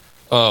levels.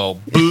 Oh,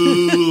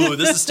 boo.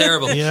 This is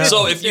terrible. Yeah.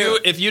 So if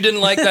you didn't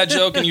like that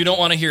joke and you don't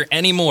want to hear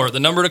any more, the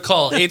number to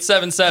call,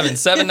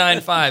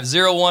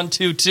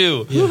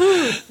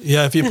 877-795-0122.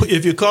 Yeah,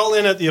 if you call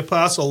in at the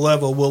apostle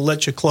level, we'll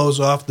let you close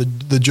off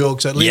the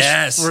jokes, at least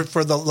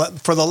for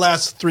the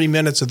last 3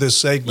 minutes of this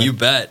segment. You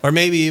bet. Or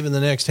maybe even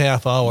the next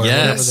half hour,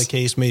 whatever the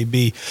case may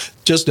be.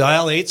 Just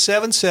dial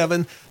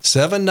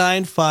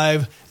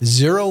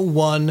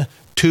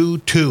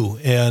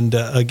 877-795-0122. And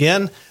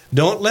again,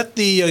 don't let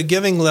the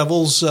giving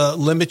levels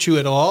limit you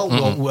at all.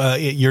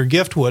 Your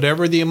gift,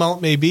 whatever the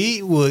amount may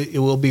be,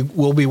 will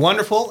be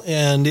wonderful,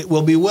 and it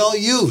will be well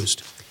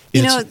used.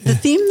 The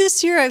theme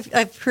this year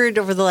I've heard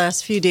over the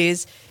last few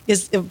days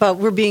is about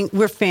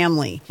we're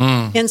family,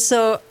 and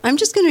so I'm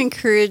just going to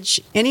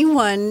encourage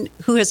anyone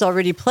who has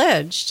already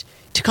pledged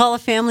to call a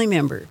family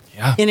member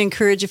and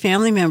encourage a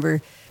family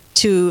member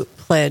to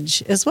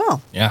pledge as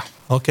well. Yeah.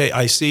 Okay,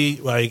 I see.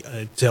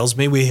 It tells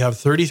me we have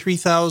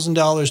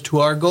 $33,000 to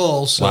our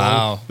goal. So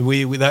wow.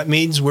 We that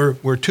means we're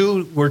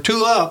two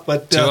up,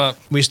 but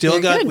we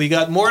still got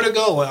more to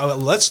go.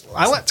 It's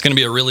going to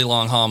be a really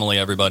long homily,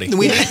 everybody.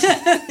 We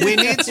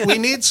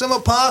need some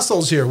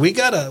apostles here. We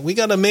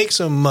gotta make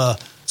some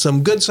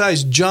good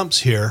sized jumps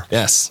here.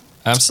 Yes,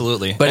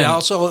 absolutely. But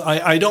also,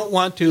 I don't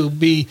want to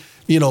be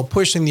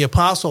pushing the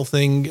apostle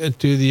thing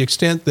to the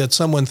extent that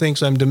someone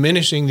thinks I'm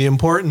diminishing the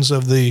importance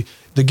of the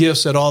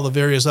gifts at all the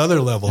various other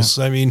levels.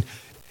 Yeah. I mean,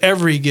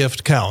 every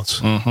gift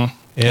counts. And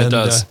it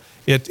does.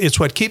 It's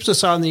what keeps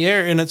us on the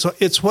air, and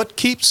it's what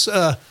keeps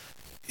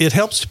it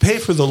helps to pay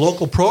for the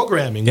local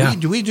programming. Yeah.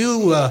 We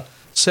do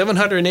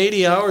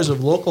 780 hours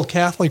of local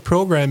Catholic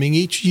programming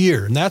each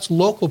year, and that's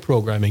local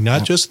programming,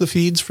 not just the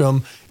feeds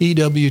from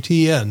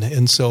EWTN.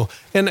 And so,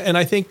 and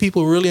I think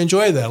people really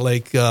enjoy that,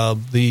 like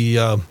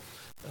the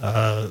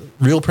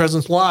Real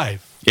Presence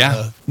Live,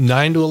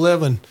 9 to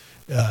 11.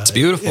 It's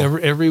beautiful.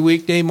 Every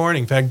weekday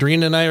morning. In fact,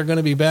 Doreen and I are going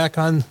to be back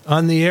on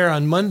the air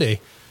on Monday.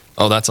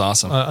 Oh, that's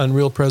awesome. On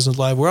Real Presence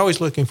Live. We're always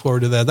looking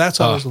forward to that.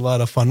 That's always a lot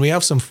of fun. We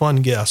have some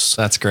fun guests.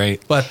 That's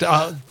great. But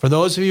for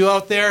those of you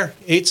out there,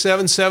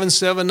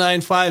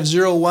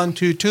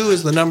 877-795-0122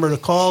 is the number to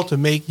call to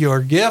make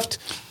your gift.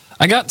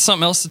 I got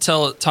something else to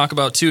talk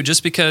about, too,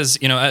 just because,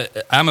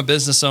 I'm a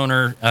business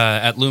owner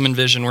at Lumen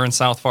Vision. We're in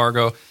South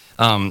Fargo.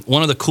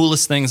 One of the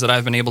coolest things that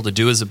I've been able to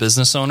do as a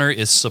business owner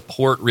is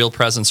support Real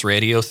Presence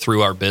Radio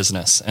through our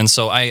business. And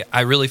so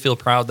I really feel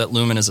proud that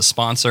Lumen is a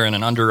sponsor and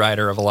an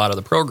underwriter of a lot of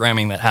the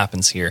programming that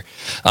happens here.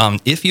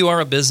 If you are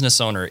a business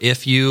owner,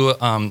 if you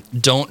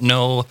don't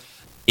know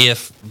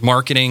if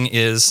marketing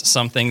is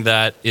something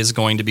that is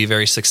going to be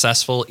very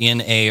successful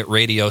in a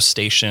radio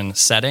station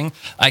setting,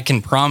 I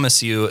can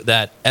promise you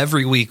that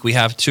every week we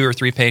have 2 or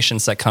 3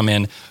 patients that come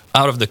in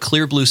out of the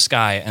clear blue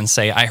sky and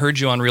say, I heard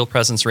you on Real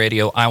Presence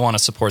Radio. I want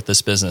to support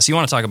this business. You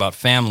want to talk about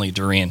family,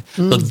 Doreen.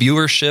 The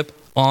viewership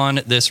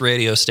on this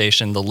radio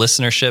station, the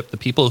listenership, the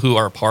people who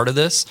are a part of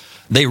this,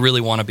 they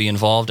really want to be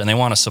involved and they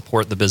want to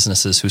support the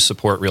businesses who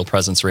support Real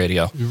Presence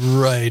Radio.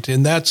 Right,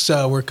 and that's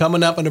we're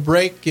coming up on a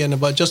break in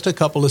about just a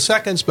couple of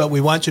seconds, but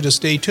we want you to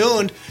stay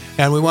tuned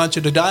and we want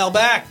you to dial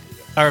back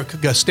or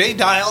stay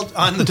dialed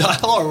on the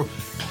dial or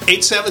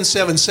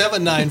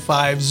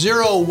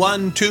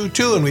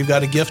 877-795-0122, and we've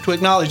got a gift to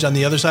acknowledge on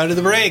the other side of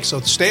the break,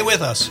 so stay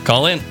with us.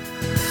 Call in.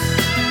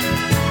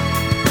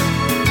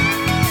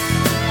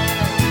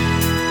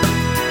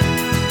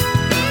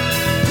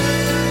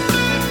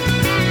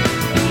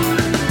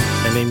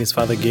 My name is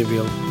Father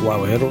Gabriel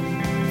Wawero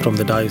from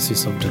the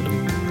Diocese of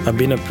Duluth. I've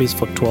been a priest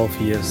for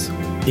 12 years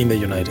in the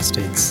United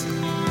States.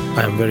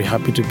 I am very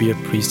happy to be a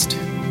priest.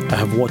 I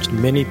have watched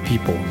many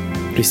people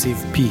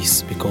receive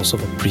peace because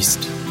of a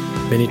priest.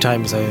 Many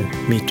times I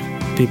meet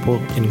people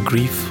in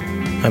grief.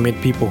 I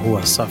meet people who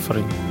are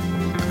suffering.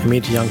 I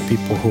meet young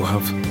people who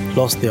have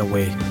lost their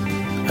way.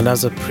 And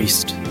as a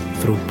priest,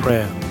 through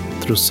prayer,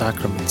 through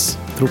sacraments,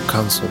 through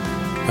counsel,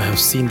 I have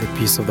seen the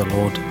peace of the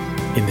Lord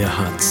in their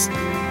hearts.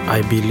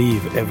 I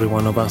believe every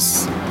one of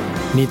us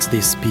needs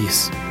this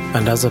peace.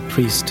 And as a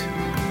priest,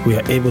 we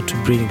are able to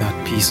bring that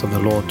peace of the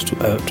Lord to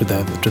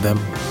them,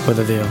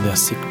 whether they are on their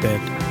sick bed,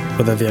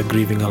 whether they are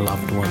grieving a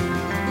loved one,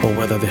 or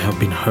whether they have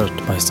been hurt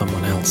by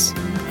someone else.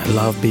 I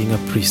love being a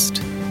priest,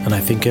 and I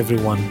think every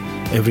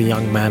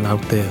young man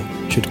out there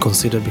should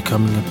consider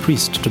becoming a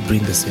priest to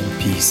bring the same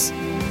peace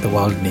the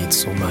world needs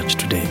so much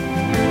today.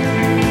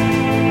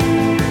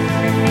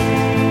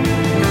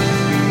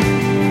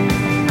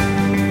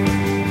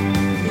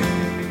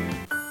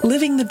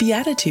 Living the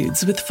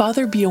Beatitudes with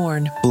Father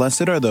Bjorn.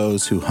 Blessed are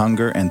those who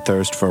hunger and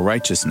thirst for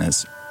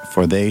righteousness,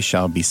 for they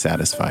shall be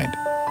satisfied.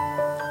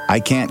 I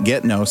Can't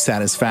Get No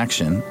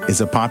Satisfaction is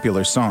a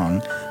popular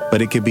song,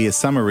 but it could be a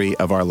summary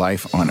of our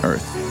life on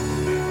earth.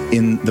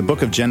 In the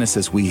book of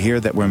Genesis, we hear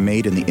that we're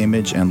made in the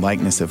image and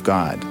likeness of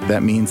God.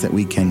 That means that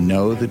we can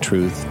know the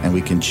truth and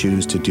we can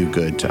choose to do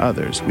good to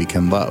others. We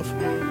can love.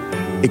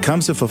 It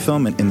comes to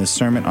fulfillment in the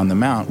Sermon on the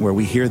Mount where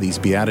we hear these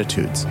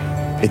Beatitudes.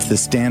 It's the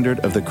standard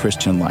of the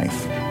Christian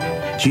life.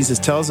 Jesus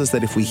tells us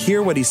that if we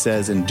hear what he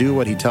says and do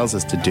what he tells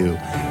us to do,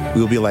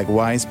 we will be like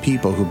wise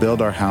people who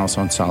build our house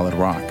on solid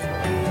rock.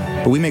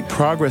 But we make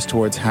progress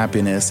towards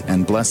happiness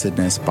and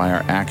blessedness by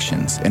our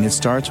actions, and it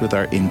starts with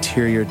our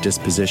interior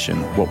disposition,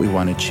 what we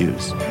want to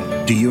choose.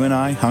 Do you and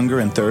I hunger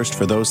and thirst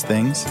for those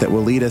things that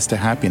will lead us to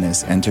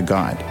happiness and to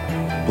God?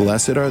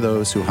 Blessed are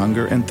those who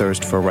hunger and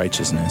thirst for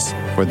righteousness,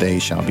 for they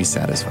shall be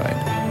satisfied.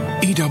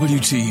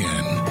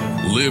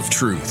 EWTN. Live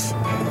truth.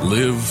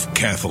 Live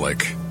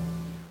Catholic.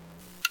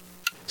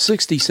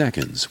 60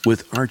 Seconds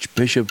with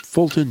Archbishop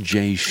Fulton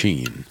J.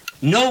 Sheen.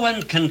 No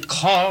one can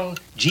call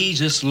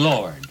Jesus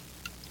Lord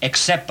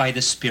except by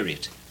the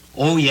Spirit.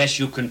 Oh, yes,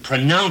 you can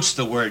pronounce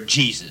the word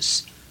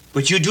Jesus,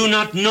 but you do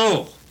not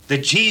know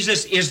that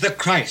Jesus is the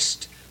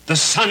Christ, the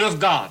Son of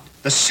God,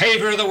 the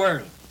Savior of the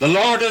world, the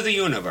Lord of the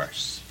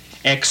universe,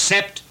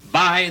 except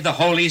by the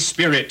Holy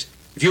Spirit.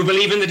 If you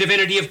believe in the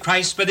divinity of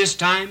Christ by this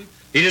time,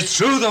 it is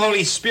through the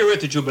Holy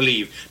Spirit that you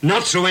believe,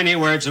 not through any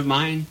words of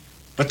mine.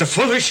 But the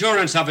full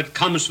assurance of it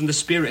comes from the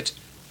Spirit,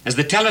 as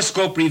the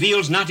telescope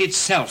reveals not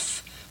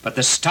itself, but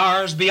the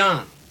stars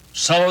beyond.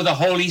 So the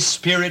Holy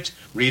Spirit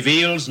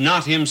reveals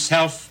not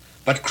himself,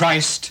 but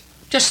Christ.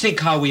 Just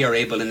think how we are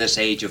able in this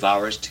age of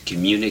ours to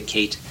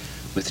communicate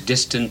with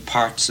distant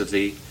parts of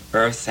the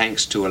earth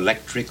thanks to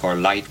electric or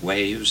light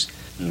waves.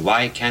 And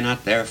why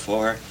cannot,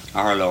 therefore,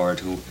 our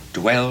Lord, who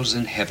dwells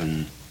in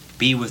heaven,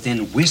 be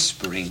within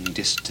whispering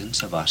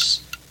distance of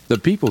us? The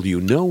people you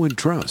know and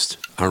trust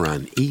are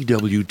on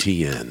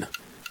EWTN.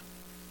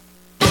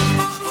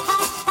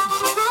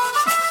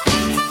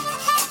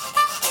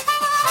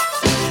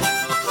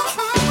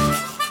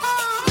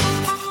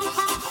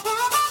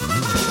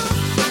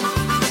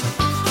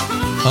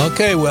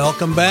 Okay,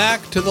 welcome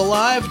back to the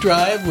Live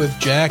Drive with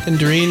Jack and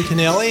Doreen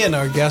Kennelly, and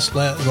our guest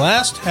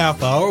last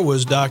half hour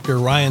was Dr.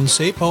 Ryan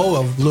Sapo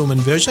of Lumen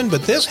Vision,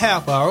 but this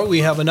half hour we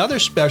have another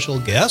special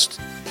guest.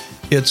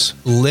 It's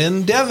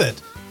Lynn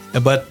Devitt.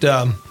 But,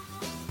 well,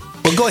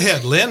 go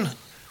ahead, Lynn.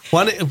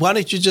 Why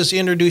don't you just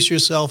introduce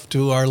yourself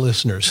to our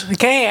listeners?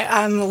 Okay,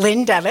 I'm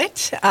Lynn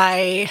Devitt.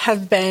 I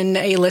have been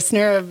a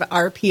listener of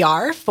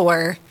RPR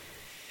for,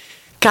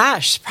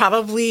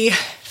 probably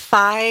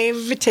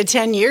 5 to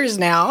 10 years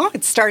now.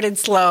 It started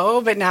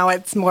slow, but now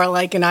it's more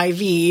like an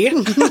IV.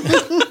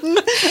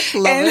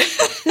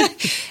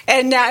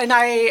 And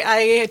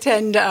I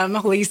attend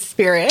Holy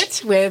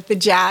Spirit with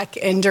Jack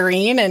and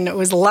Doreen, and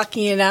was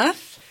lucky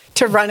enough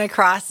to run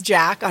across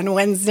Jack on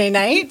Wednesday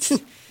night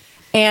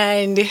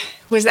and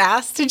was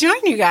asked to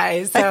join you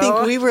guys. So. I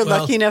think we were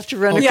lucky enough to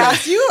run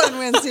across you on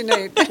Wednesday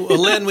night. Well,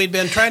 Lynn, we've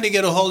been trying to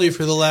get a hold of you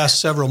for the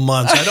last several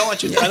months. I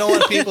don't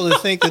want people to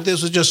think that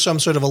this was just some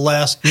sort of a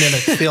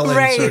last-minute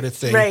fill-in sort of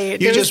thing. Right.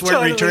 You just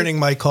weren't returning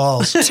my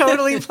calls.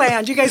 Totally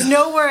planned. You guys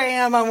know where I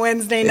am on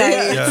Wednesday night.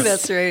 Yes.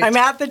 That's right. I'm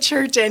at the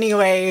church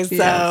anyway,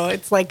 so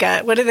it's like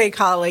what do they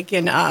call, like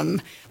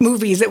in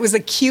movies? It was a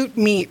cute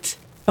meet.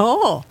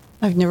 Oh.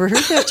 I've never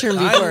heard that term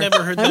before. I've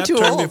never heard I'm that too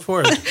term old.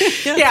 before.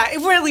 Yeah, it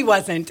really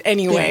wasn't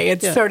anyway. Yeah,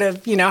 It's yeah. sort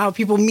of, how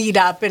people meet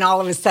up and all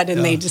of a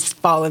sudden they just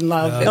fall in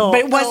love. But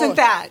it wasn't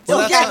that.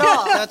 Well, at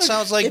all. that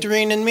sounds like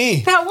Doreen and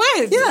me. That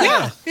was.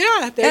 Yeah.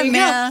 There At you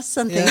Mass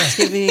on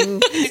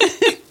Thanksgiving.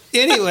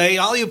 Anyway,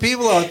 all you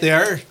people out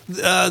there,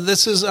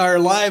 this is our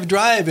live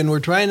drive, and we're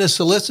trying to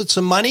solicit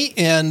some money,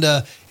 and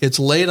it's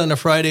late on a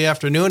Friday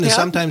afternoon, and Yep.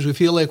 sometimes we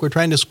feel like we're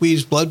trying to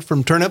squeeze blood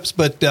from turnips,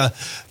 but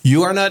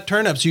you are not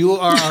turnips. You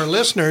are our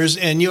listeners,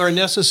 and you are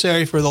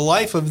necessary for the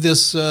life of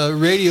this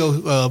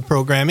radio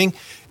programming,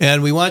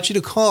 and we want you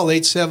to call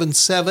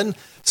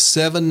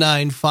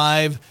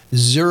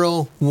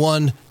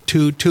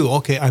 877-795-0122.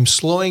 Okay, I'm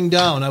slowing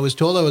down. I was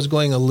told I was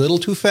going a little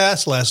too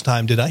fast last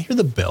time. Did I hear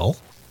the bell?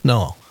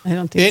 No. I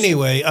don't think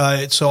Anyway,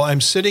 so I'm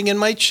sitting in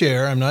my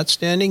chair. I'm not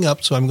standing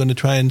up, so I'm going to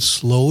try and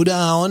slow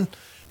down.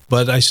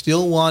 But I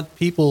still want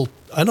people.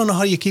 I don't know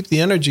how you keep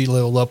the energy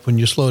level up when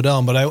you slow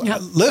down. But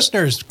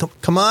listeners,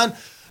 come on,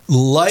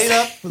 light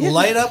up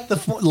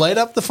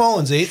the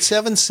phones.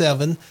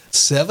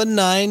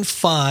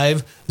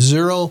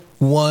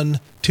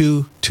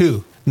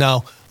 877-795-0122.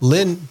 Now,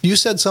 Lynn, you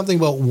said something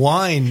about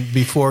wine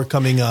before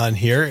coming on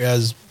here.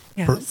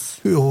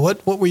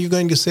 What were you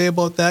going to say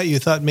about that? You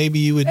thought maybe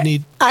you would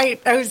need. I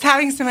was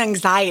having some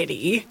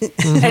anxiety,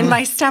 and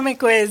my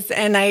stomach was,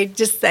 and I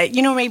just said,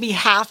 maybe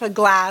half a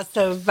glass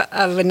of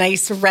a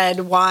nice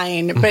red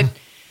wine, but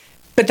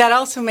that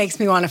also makes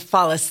me want to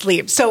fall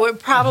asleep. So it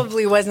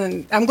probably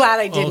wasn't. I'm glad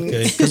I didn't.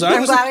 Okay, 'cause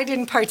I'm glad I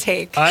didn't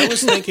partake. I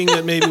was thinking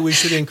that maybe we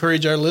should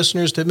encourage our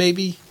listeners to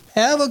maybe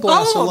have a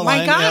glass of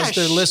wine as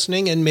they're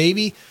listening, and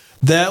maybe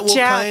that will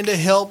kind of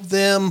help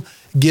them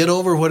get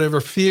over whatever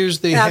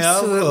fears they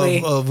have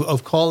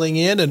of calling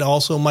in, and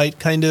also might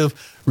kind of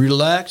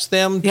relax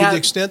them to the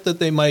extent that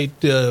they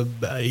might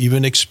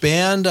even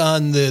expand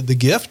on the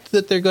gift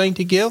that they're going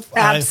to give.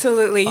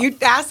 Absolutely. You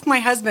ask my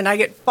husband. I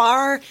get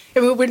far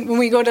when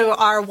we go to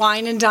our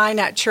wine and dine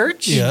at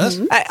church. Yes.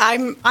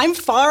 I'm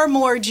far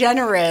more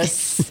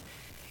generous.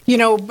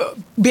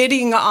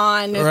 Bidding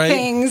on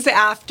things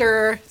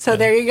after. So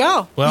there you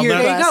go. Well,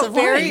 there you go.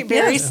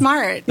 Very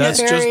smart.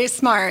 Very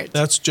smart.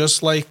 That's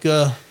just like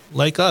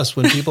us.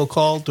 When people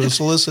call to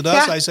solicit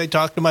us, I say,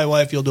 talk to my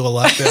wife. You'll do a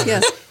lot better.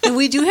 Yes. And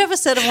we do have a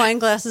set of wine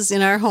glasses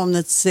in our home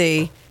that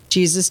say,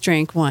 Jesus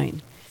drank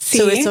wine.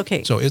 So it's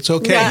okay. So it's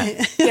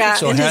okay. Yeah.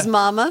 And his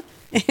mama.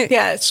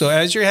 Yes. So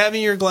as you're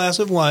having your glass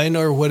of wine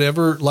or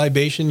whatever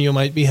libation you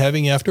might be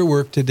having after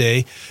work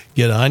today,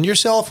 get on your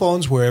cell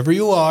phones wherever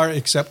you are,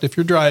 except if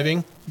you're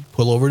driving,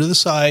 pull over to the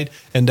side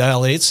and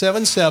dial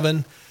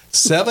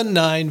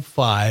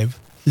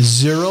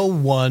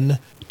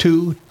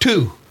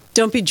 877-795-0122.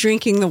 Don't be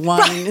drinking the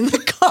wine in the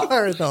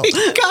car, though.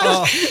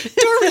 Gosh,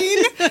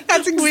 Doreen,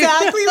 that's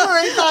exactly where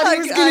I thought he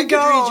was going to go.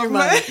 Read your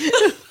mind.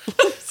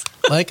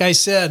 Like I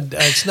said,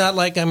 it's not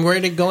like I'm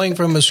going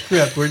from a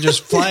script. We're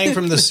just flying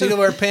from the seat of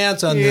our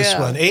pants on this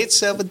one.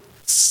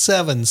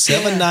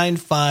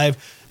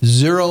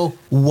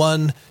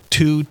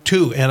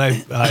 877-795-0122. And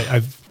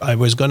I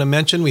was going to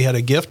mention, we had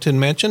a gift to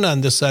mention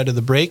on this side of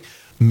the break.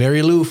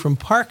 Mary Lou from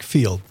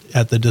Parkfield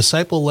at the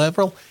disciple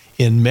level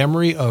in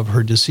memory of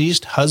her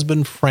deceased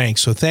husband, Frank.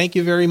 So thank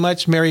you very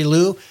much, Mary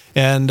Lou.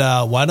 And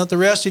why don't the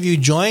rest of you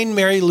join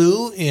Mary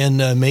Lou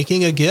in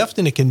making a gift?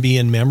 And it can be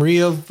in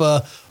memory of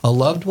a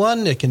loved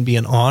one. It can be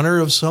in honor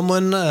of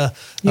someone. Your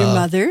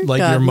mother. Like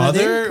your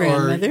mother.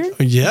 Grandmother.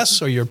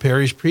 Or your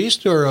parish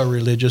priest or a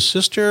religious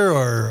sister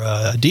or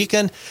a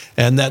deacon.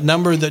 And that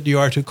number that you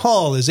are to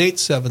call is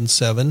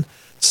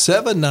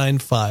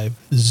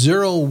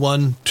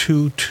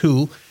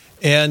 877-795-0122.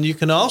 And you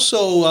can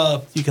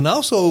also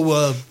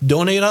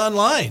donate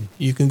online.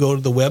 You can go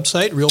to the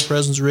website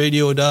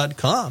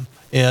realpresenceradio.com,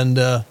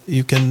 and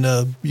you can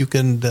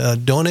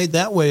donate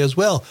that way as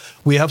well.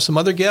 We have some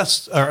other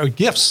gifts.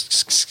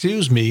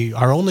 Excuse me.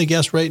 Our only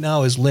guest right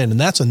now is Lynn,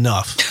 and that's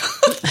enough.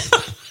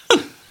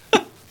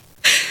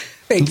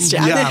 Thanks,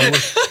 Jack.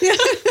 Yeah,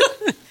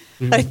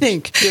 I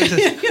think.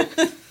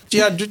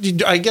 Yeah,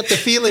 I get the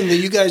feeling that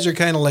you guys are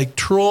kind of like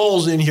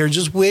trolls in here,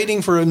 just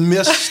waiting for a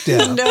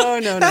misstep.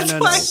 No. That's why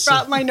I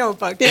brought my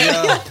notebook.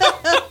 Yeah.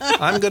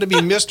 I'm going to be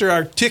Mr.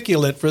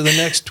 Articulate for the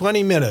next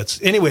 20 minutes.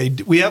 Anyway,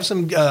 we have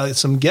some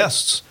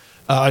guests,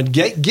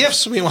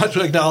 gifts we want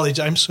to acknowledge.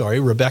 I'm sorry,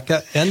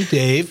 Rebecca and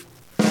Dave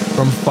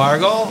from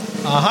Fargo.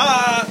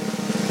 Aha!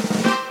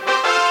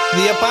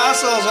 The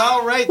apostles.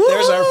 All right,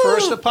 there's our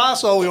first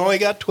apostle. We only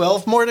got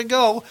 12 more to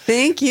go.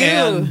 Thank you.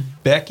 And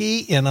Becky,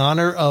 in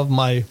honor of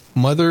my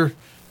mother,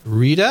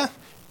 Rita.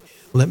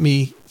 Let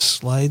me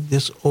slide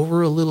this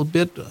over a little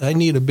bit. I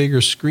need a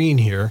bigger screen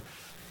here.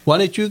 Why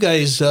don't you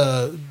guys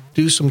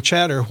do some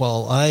chatter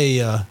while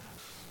I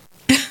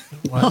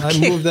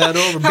move that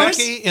over? How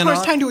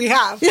much time do we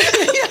have?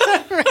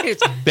 Right.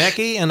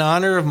 Becky, in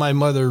honor of my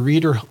mother,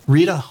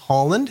 Rita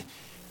Holland,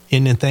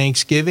 in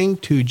Thanksgiving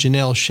to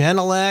Janelle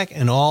Shanelak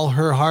and all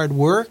her hard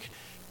work.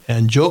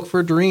 And joke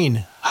for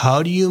Doreen,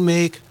 how do you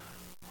make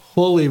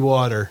holy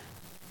water?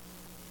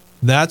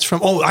 That's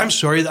from,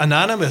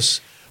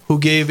 anonymous, who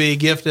gave a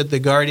gift at the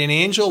Guardian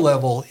Angel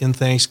level in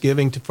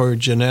thanksgiving for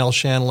Janelle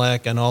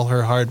Shanlak and all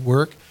her hard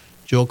work.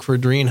 Joke for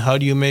Doreen, how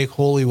do you make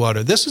holy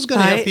water? This is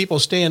going to have people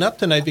staying up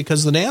tonight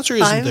because the answer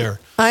isn't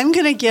there. I'm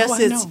going to guess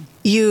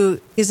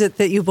is it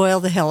that you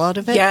boil the hell out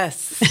of it?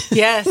 Yes,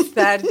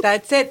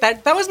 that's it.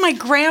 That was my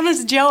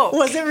grandma's joke.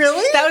 Was it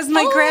really? That was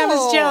my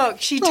grandma's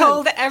joke. She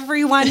told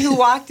everyone who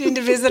walked in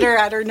to visit her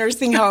at her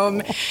nursing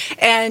home,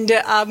 and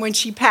when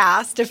she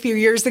passed a few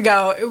years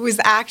ago, it was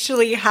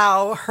actually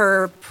how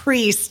her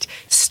priest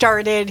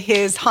started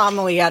his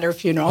homily at her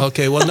funeral.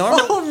 Okay, well,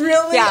 normally... Oh,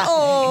 really? Yeah.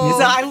 Oh.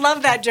 So I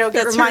love that joke.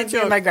 It reminds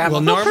me of my grandma.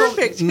 Well,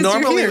 Perfect.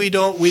 Normally we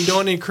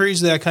don't encourage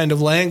that kind of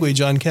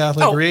language on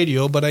Catholic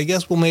radio, but I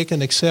guess we'll make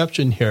an exception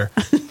here.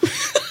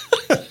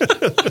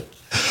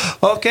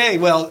 Okay,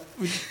 well,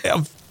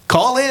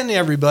 call in,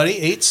 everybody,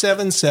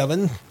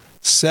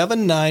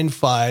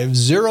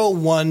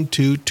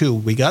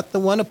 877-795-0122. We got the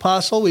one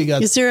apostle.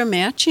 Is there a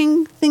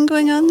matching thing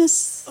going on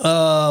this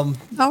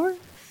hour?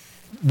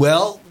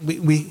 Well,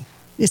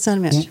 it's not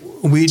a match.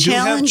 We do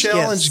have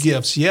challenge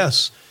gifts,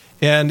 yes.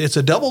 And it's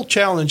a double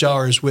challenge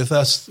hours with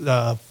us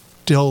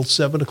till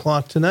 7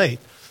 o'clock tonight.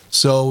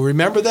 So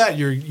remember that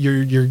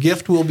your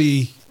gift will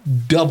be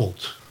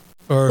doubled.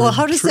 Well,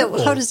 how does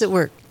it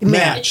work?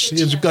 Matched.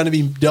 It's going to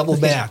be double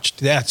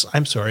matched.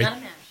 I'm sorry. Not a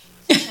match.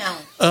 It's a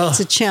challenge. It's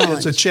a challenge.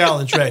 It's a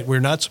challenge, right?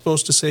 We're not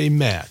supposed to say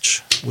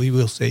match. We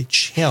will say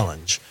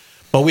challenge.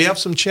 But we have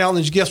some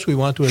challenge gifts we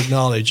want to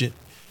acknowledge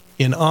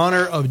in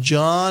honor of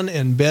John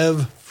and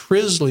Bev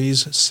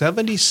Frisley's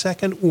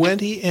 72nd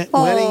wedding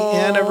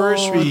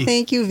anniversary.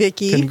 Thank you,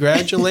 Vicki.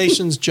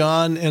 Congratulations,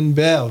 John and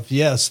Bev.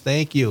 Yes,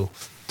 thank you.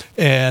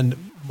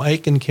 And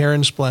Mike and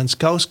Karen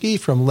Splanskowski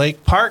from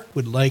Lake Park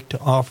would like to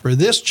offer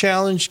this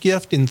challenge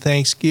gift in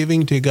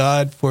thanksgiving to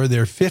God for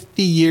their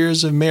 50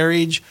 years of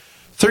marriage,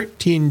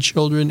 13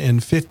 children,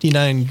 and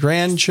 59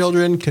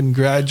 grandchildren.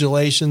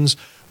 Congratulations,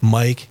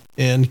 Mike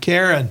and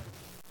Karen.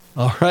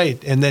 All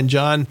right. And then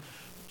John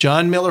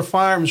Miller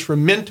Farms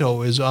from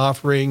Minto is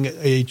offering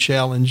a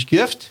challenge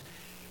gift.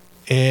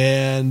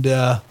 And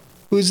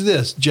who's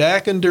this?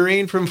 Jack and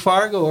Doreen from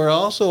Fargo are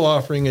also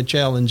offering a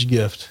challenge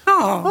gift.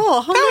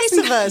 Oh, how nice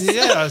of us.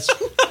 Yes.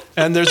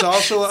 And there's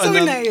also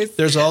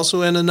there's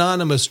also an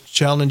anonymous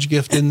challenge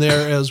gift in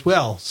there as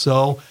well.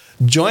 So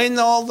join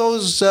all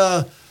those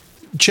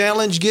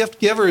challenge gift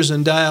givers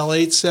and dial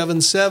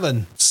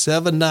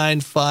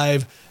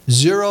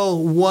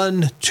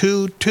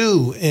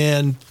 877-795-0122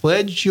 and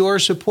pledge your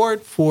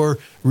support for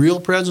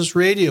Real Presence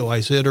Radio.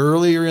 I said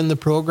earlier in the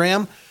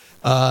program,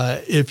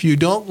 if you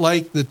don't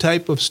like the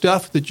type of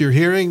stuff that you're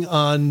hearing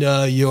on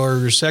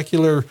your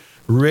secular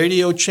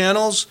radio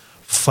channels,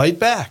 fight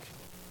back.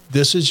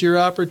 This is your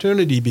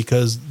opportunity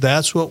because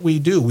that's what we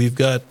do. We've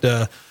got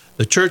the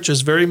church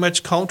is very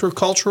much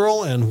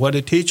countercultural, and what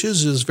it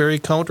teaches is very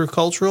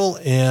countercultural,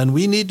 and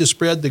we need to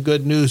spread the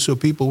good news so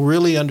people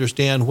really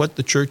understand what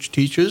the church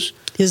teaches.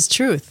 Is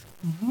truth.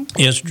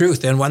 Is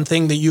truth. And one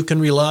thing that you can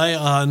rely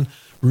on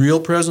Real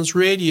Presence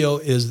Radio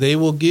is they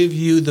will give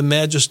you the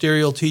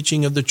magisterial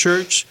teaching of the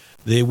church.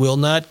 They will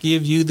not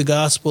give you the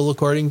gospel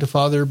according to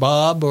Father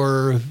Bob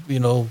or,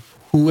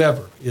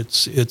 whoever.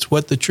 It's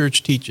what the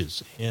church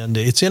teaches, and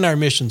it's in our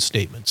mission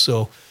statement.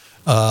 So,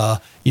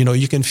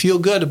 you can feel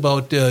good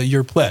about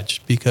your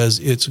pledge because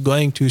it's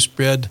going to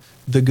spread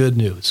the good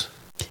news.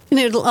 And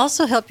it'll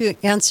also help you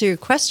answer your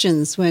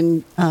questions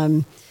when,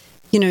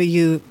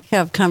 you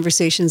have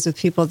conversations with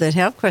people that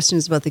have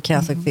questions about the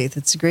Catholic faith.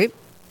 It's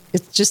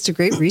just a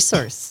great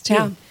resource, too.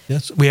 Yeah.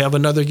 Yes, we have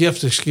another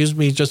gift. Excuse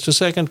me just a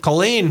second.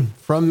 Colleen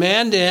from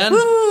Mandan.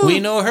 Woo! We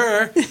know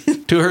her.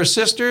 To her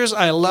sisters,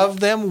 I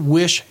love them.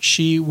 Wish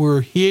she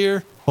were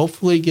here.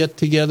 Hopefully get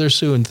together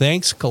soon.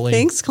 Thanks, Colleen.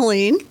 Thanks,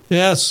 Colleen.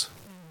 Yes.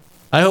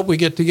 I hope we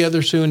get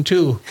together soon,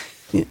 too.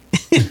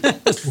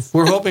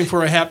 We're hoping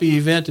for a happy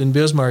event in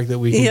Bismarck that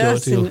we can go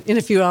to. In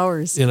a few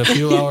hours. In a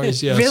few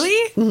hours, yes.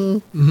 Really?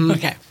 Mm-hmm. Mm-hmm.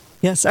 Okay.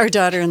 Yes, our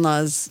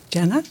daughter-in-law's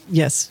Jenna?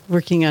 Yes,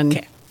 working on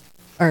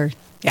our...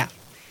 Yeah.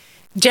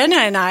 Jenna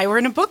and I were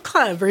in a book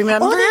club,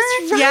 remember? Oh,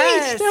 that's right.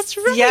 Yes. That's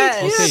right.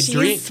 Yes. Okay,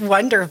 She's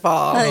wonderful.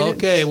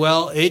 Okay,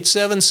 well,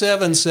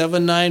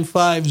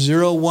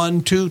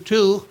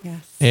 877-795-0122.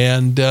 Yes.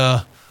 And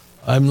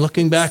I'm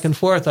looking back and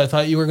forth. I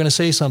thought you were going to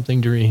say something,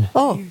 Doreen.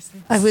 Oh,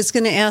 I was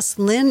going to ask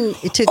Lynn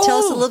to tell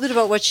us a little bit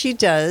about what she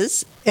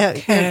does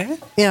with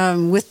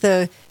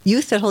the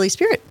youth at Holy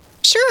Spirit.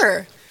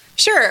 Sure.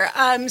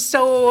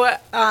 So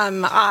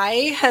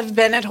I have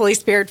been at Holy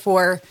Spirit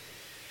for...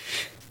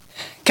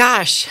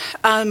 I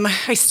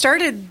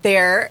started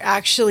there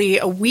actually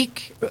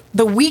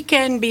the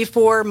weekend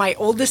before my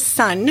oldest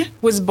son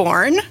was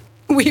born.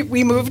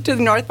 We moved to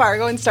North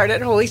Fargo and started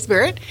at Holy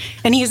Spirit,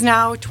 and he's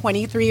now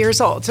 23 years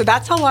old. So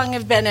that's how long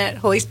I've been at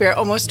Holy Spirit,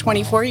 almost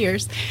 24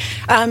 years.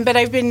 But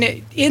I've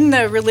been in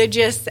the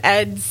religious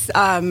eds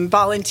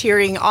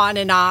volunteering on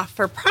and off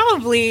for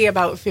probably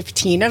about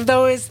 15 of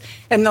those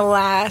in the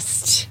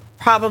last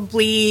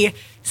probably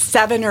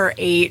 7 or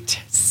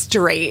 8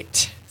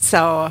 straight.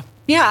 So,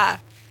 yeah.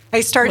 I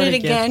started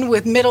again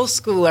with middle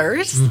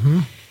schoolers,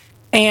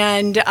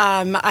 and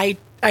I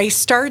I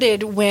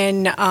started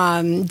when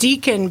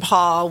Deacon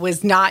Paul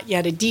was not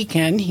yet a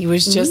deacon. He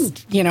was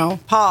just,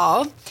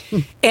 Paul.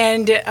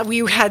 And we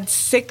had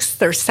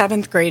 6th or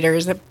 7th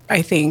graders,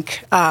 I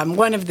think,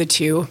 one of the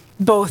two.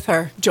 Both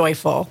are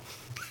joyful.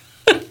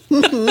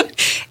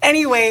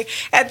 Anyway,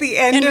 at the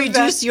end and of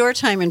reduce your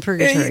time in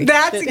purgatory.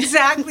 That's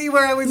exactly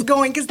where I was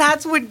going, because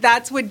that's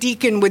what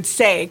Deacon would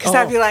say. Because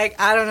I'd be like,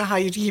 I don't know how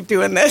you keep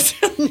doing this.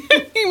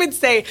 He would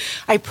say,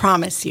 I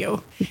promise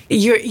you,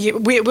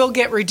 we'll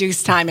get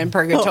reduced time in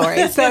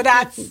purgatory. So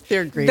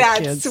they're great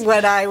that's kids.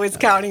 what I was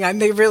counting on.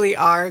 They really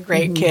are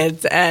great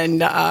kids,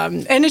 and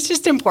it's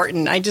just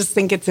important. I just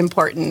think it's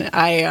important.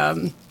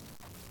 I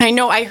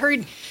know I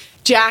heard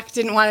Jack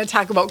didn't want to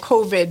talk about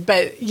COVID,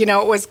 but,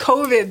 it was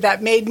COVID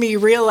that made me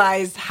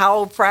realize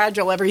how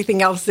fragile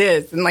everything else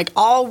is. And,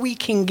 all we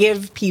can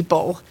give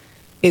people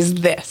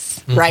is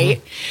this,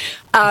 right?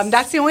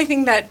 That's the only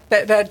thing that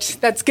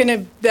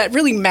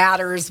really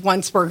matters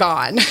once we're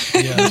gone.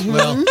 Yes,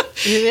 well,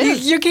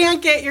 you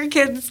can't get your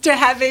kids to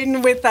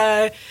heaven with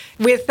a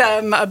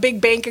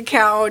big bank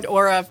account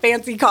or a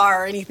fancy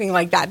car or anything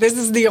like that. This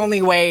is the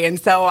only way. And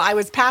so I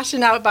was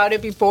passionate about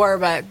it before,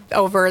 but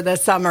over the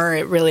summer,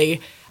 it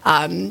really...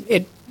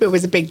 it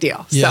was a big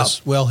deal. Yes.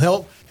 So. Well,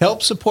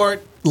 help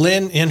support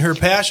Lynn in her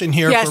passion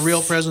here for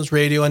Real Presence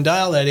Radio, and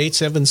dial at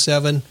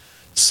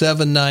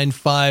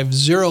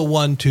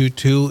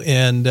 877-795-0122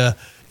 and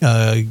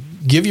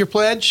give your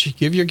pledge,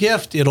 give your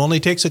gift. It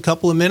only takes a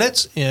couple of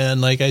minutes, and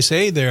like I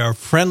say, there are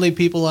friendly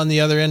people on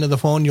the other end of the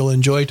phone. You'll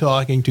enjoy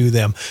talking to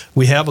them.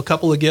 We have a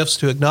couple of gifts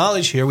to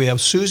acknowledge here. We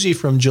have Susie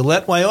from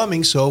Gillette,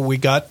 Wyoming, so we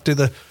got to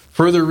the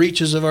further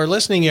reaches of our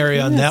listening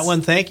area on that one.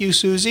 Thank you,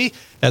 Susie,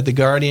 at the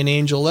Guardian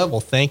Angel level.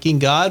 Thanking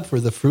God for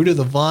the fruit of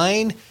the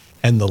vine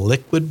and the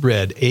liquid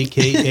bread,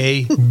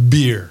 a.k.a.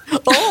 beer.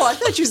 Oh, I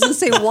thought you was going to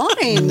say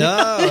wine.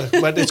 No,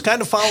 but it's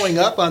kind of following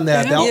up on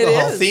that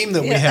alcohol theme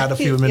that we had a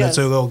few minutes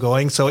ago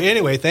going. So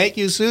anyway, thank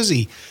you,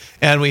 Susie.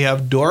 And we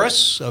have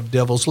Doris of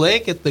Devil's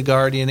Lake at the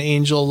Guardian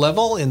Angel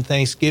level in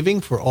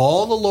thanksgiving for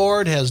all the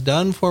Lord has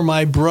done for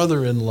my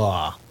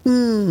brother-in-law.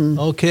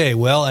 Okay,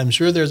 well, I'm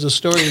sure there's a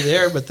story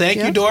there, but thank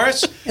you,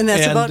 Doris. And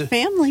that's about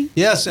family.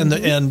 Yes, and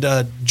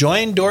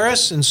join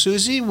Doris and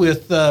Susie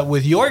with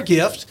your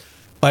gift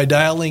by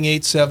dialing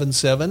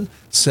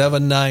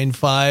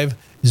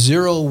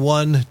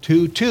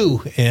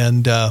 877-795-0122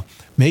 and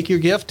make your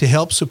gift to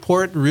help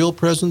support Real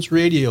Presence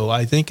Radio.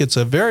 I think it's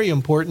a very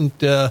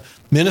important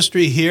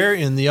ministry here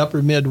in the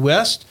Upper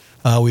Midwest.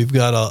 We've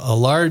got a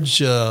large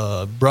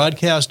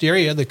broadcast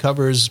area that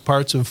covers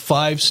parts of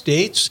 5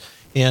 states.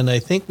 And I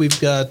think we've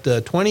got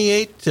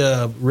 28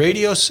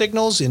 radio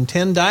signals in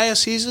 10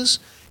 dioceses,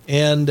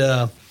 and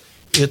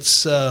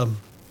it's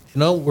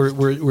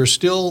we're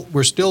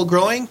still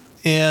growing,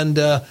 and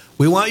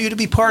we want you to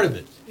be part of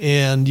it.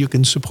 And you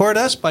can support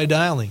us by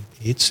dialing.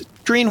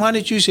 Doreen, why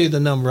don't you say the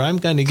number? I'm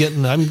going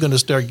to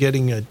start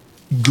getting a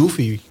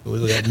goofy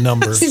with that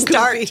number.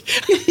 Start.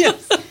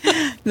 Yes.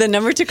 The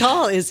number to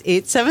call is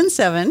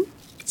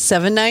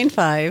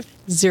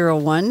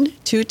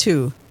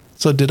 877-795-0122.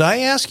 So did I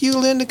ask you,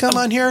 Lynn, to come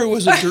on here, or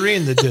was it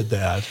Doreen that did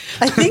that?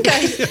 I think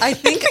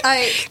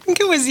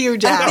it was you,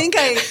 Jack. I think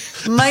I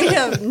might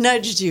have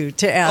nudged you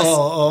to ask.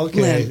 Oh,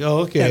 okay. Lynn.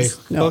 Okay.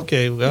 Yes, no.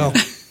 Okay. Well,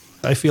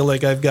 I feel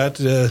like I've got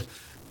 2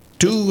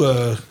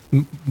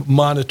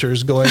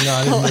 monitors going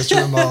on in this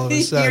room all of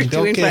a sudden. You're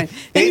doing fine.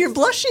 And you're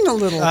blushing a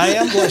little. I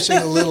am blushing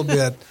a little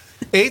bit.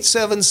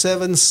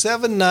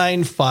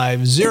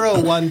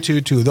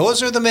 877-795-0122.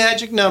 Those are the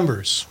magic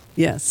numbers.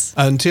 Yes.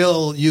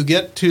 Until you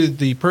get to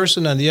the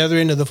person on the other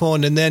end of the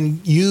phone, and then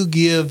you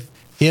give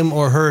him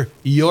or her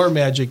your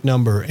magic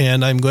number.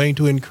 And I'm going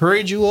to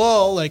encourage you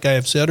all, like I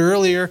have said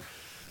earlier,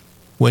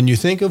 when you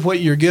think of what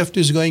your gift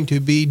is going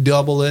to be,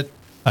 double it.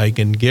 I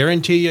can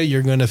guarantee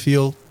you're going to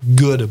feel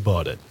good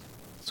about it.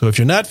 So if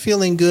you're not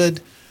feeling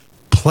good,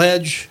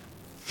 pledge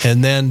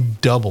and then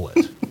double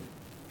it.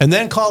 And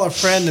then call a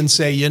friend and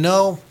say, this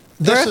or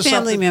a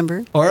family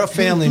member. Or a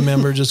family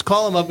member. Just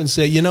call them up and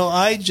say,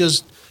 I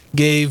just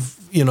gave,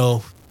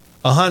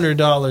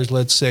 $100,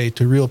 let's say,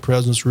 to Real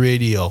Presence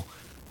Radio.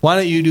 Why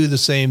don't you do the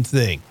same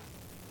thing?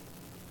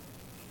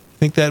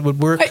 Think that would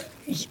work?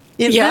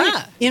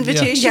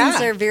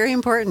 Invitations are very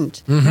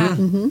important.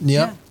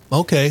 Yeah.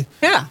 Okay.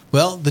 Yeah.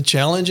 Well, the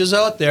challenge is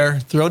out there.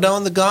 Throw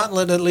down the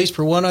gauntlet at least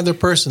for one other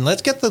person.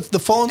 Let's get the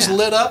phones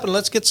lit up, and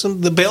let's get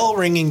the bell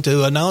ringing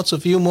to announce a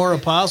few more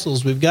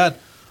apostles. We've got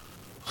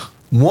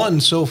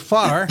 1 so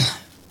far,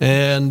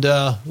 and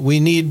we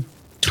need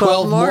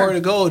 12 more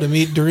to go to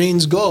meet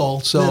Doreen's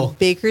goal. So the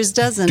baker's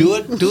dozen. Do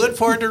it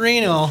for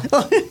Dorino.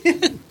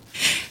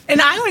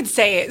 And I would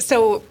say,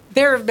 so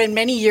there have been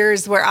many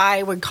years where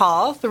I would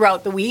call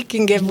throughout the week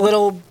and give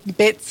little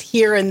bits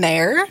here and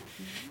there.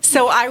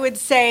 So I would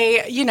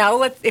say,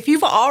 if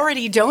you've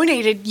already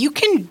donated, you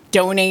can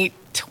donate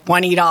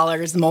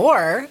 $20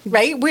 more,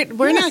 right?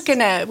 We're not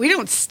gonna. We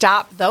don't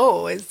stop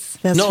those.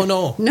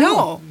 No.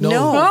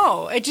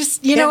 It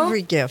just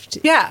every gift,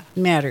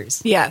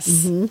 matters.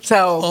 Yes.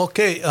 So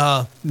okay,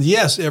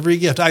 yes, every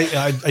gift.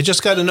 I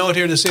just got a note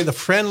here to say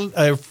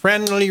a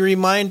friendly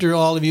reminder to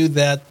all of you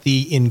that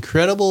the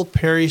Incredible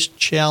Parish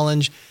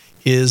Challenge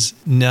is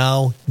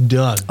now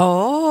done.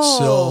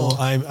 So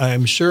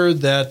I'm sure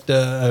that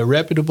a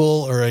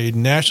reputable or a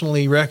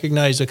nationally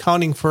recognized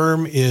accounting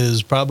firm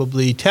is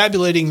probably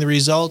tabulating the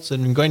results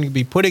and going to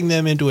be putting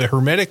them into a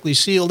hermetically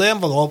sealed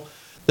envelope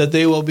that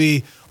they will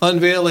be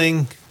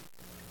unveiling,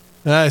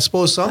 I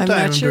suppose,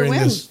 sometime during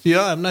this.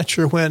 Yeah, I'm not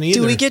sure when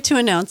either. Do we get to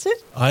announce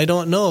it? I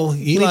don't know.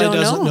 Eli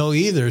doesn't know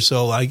either,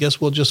 so I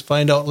guess we'll just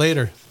find out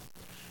later.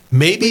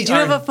 Maybe we do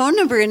have a phone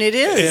number, and it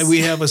is. We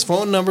have a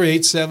phone number,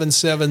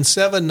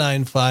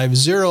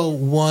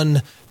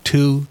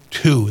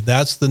 877-795-0122.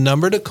 That's the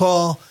number to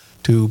call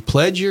to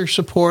pledge your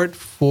support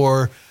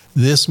for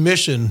this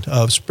mission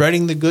of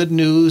spreading the good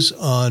news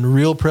on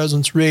Real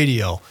Presence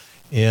Radio.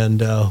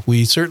 And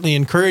we certainly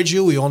encourage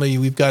you.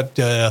 We've got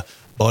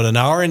about an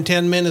hour and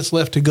 10 minutes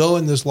left to go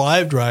in this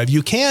live drive.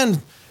 You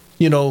can,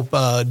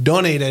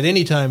 donate at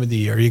any time of the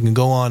year. You can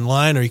go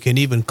online, or you can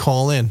even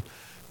call in.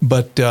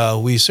 But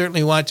we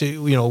certainly want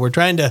to, we're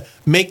trying to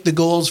make the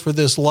goals for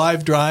this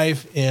live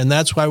drive, and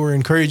that's why we're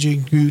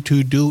encouraging you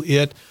to do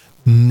it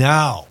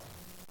now.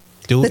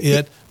 Do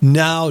it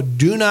now.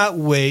 Do not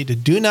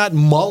wait. Do not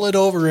mull it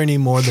over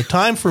anymore. The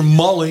time for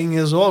mulling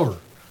is over.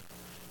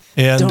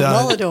 And, don't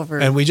mull it over.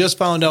 And we just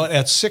found out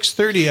at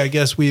 6:30, I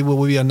guess, we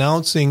will be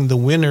announcing the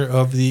winner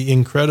of the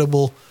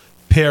Incredible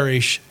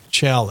Parish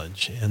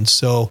Challenge. And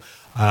so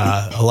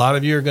a lot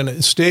of you are going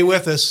to stay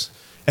with us.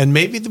 And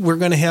maybe we're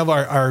going to have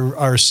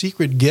our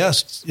secret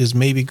guest is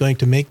maybe going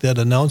to make that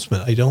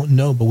announcement. I don't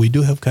know, but we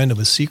do have kind of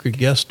a secret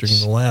guest during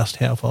the last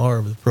half hour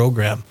of the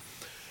program.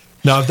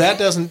 Now, if that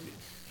doesn't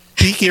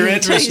pique your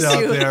interest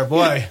out there,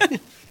 boy,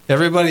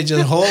 everybody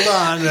just hold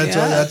on.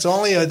 That's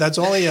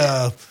only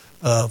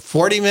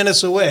 40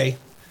 minutes away.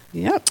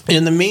 Yep.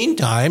 In the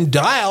meantime,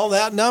 dial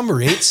that number,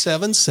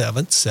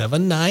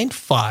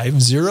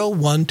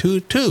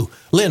 877-795-0122.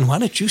 Lynn, why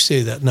don't you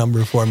say that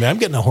number for me? I'm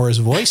getting a hoarse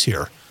voice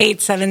here.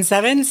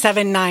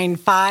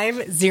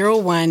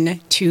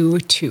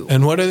 877-795-0122.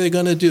 And what are they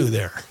going to do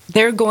there?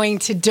 They're going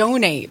to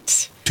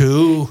donate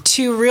to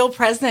Real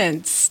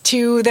Presence,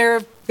 to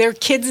their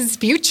kids'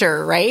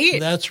 future, right?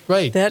 That's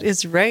right. That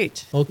is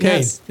right. Okay.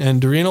 Yes. And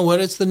Dorina,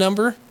 what is the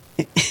number?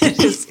 It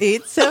is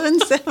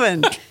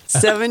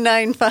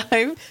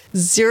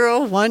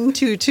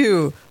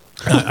 877-795-0122.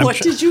 What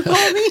did you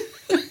call me?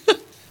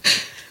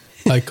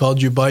 I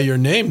called you by your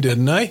name,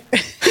 didn't I?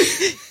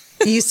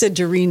 You said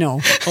Dorino.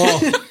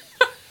 Oh,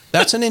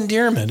 that's an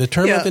endearment, a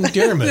term of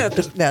endearment.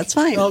 That's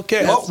fine.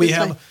 Okay.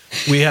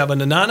 We have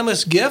an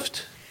anonymous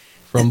gift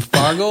from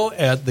Fargo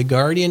at the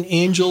guardian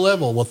angel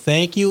level. Well,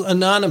 thank you,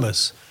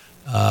 Anonymous.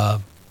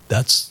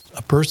 That's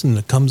a person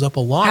that comes up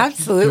a lot.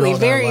 Absolutely,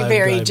 very,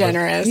 very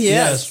generous.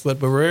 Yes, but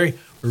we're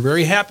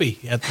very happy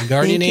at the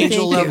guardian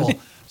angel level.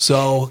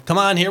 So come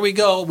on, here we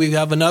go. We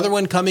have another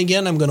one coming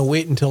in. I'm going to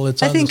wait until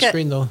it's on the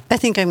screen, though. I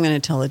think I'm going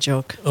to tell a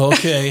joke.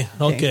 Okay.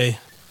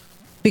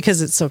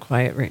 Because it's so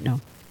quiet right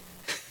now.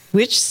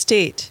 Which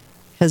state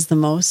has the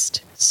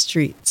most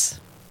streets?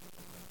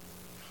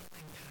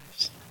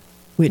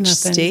 Which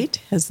state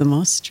has the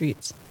most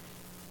streets?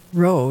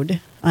 Rhode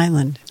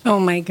Island. Oh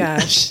my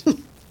gosh.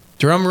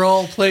 Drum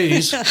roll,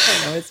 please. I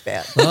know, it's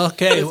bad.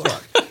 Okay.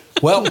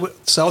 Well,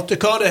 South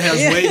Dakota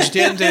has waged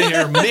into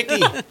here.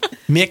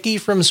 Mickey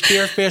from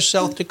Spearfish,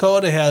 South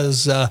Dakota,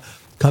 has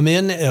come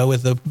in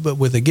with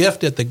a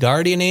gift at the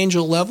guardian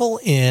angel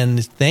level,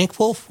 and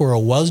thankful for a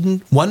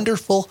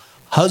wonderful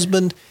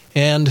husband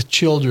and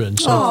children.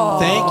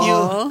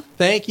 So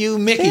thank you,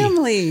 Mickey.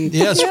 Family.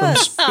 Yes. From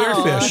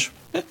Spearfish.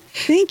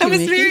 Thank you, That was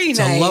Mickey. very nice.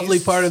 It's a lovely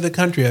part of the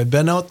country. I've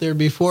been out there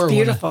before. It's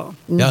beautiful.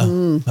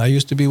 I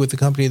used to be with the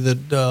company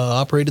that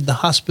operated the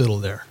hospital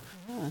there.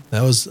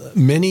 That was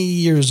many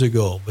years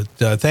ago. But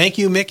thank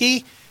you,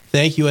 Mickey.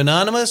 Thank you,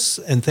 Anonymous.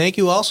 And thank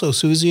you also,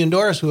 Susie and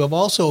Doris, who have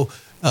also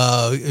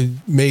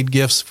made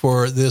gifts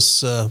for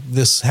this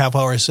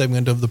half-hour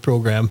segment of the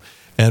program.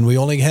 And we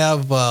only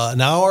have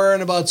an hour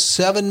and about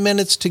 7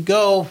 minutes to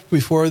go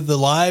before the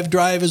live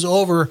drive is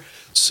over.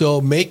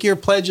 So make your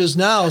pledges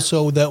now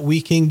so that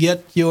we can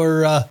get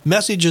your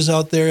messages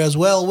out there as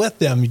well with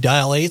them. You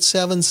dial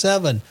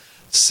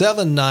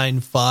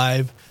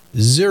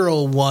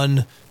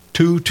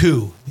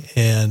 877-795-0122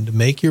 and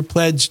make your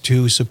pledge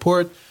to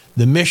support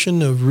the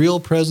mission of Real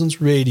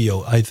Presence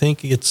Radio. I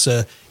think it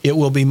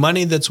will be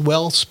money that's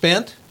well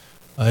spent.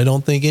 I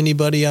don't think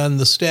anybody on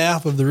the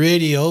staff of the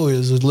radio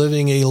is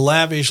living a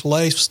lavish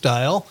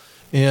lifestyle,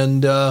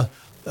 and I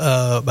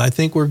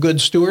think we're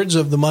good stewards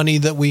of the money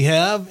that we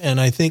have,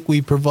 and I think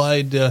we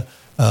provide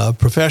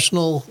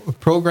professional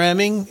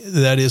programming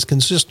that is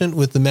consistent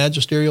with the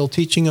magisterial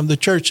teaching of the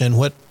church. And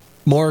what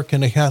more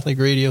can a Catholic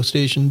radio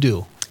station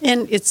do?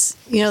 And it's,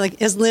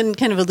 like as Lynn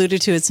kind of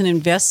alluded to, it's an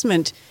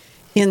investment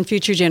in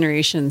future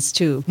generations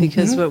too,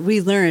 because what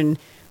we learn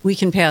we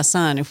can pass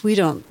on. If we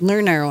don't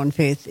learn our own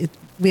faith,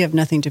 we have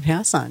nothing to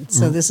pass on.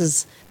 So this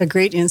is a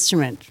great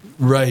instrument.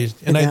 Right.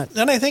 And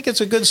I think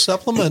it's a good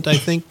supplement, I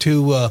think,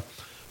 to,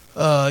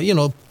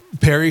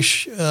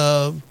 parish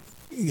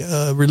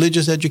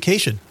religious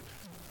education.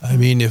 I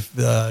mean, if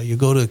you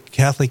go to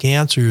Catholic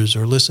Answers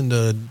or listen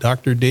to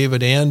Dr.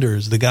 David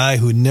Anders, the guy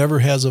who never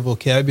has a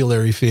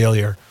vocabulary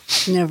failure.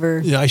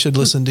 Never. I should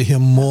listen to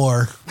him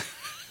more.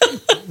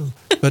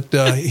 But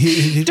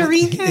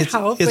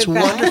it's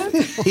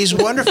wonderful. He's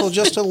wonderful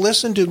just to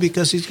listen to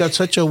because he's got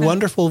such a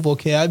wonderful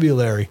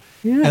vocabulary.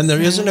 Yes, and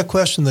there isn't a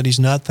question that he's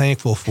not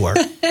thankful for.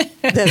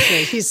 That's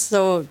right. He's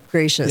so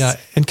gracious. Yeah,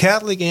 and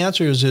Catholic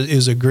Answers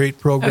is a great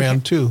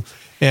program too.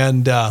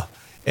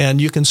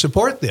 And you can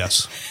support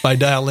this by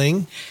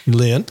dialing,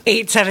 Lynn,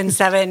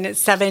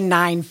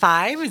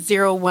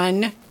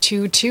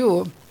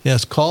 877-795-0122.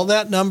 Yes, call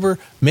that number,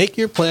 make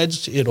your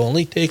pledge. It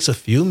only takes a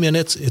few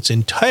minutes. It's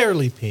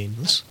entirely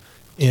painless,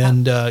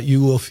 and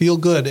you will feel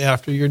good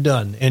after you're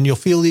done. And you'll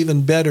feel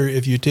even better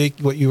if you take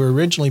what you were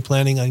originally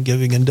planning on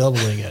giving and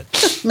doubling it.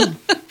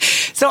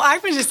 So I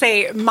would just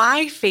say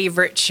my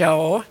favorite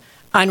show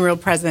on Real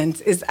Presence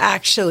is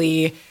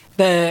actually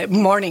the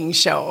morning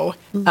show.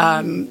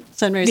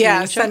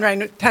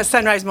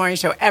 Sunrise morning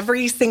show.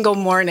 Every single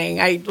morning,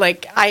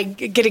 I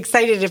get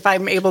excited if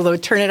I'm able to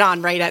turn it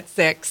on right at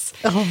 6,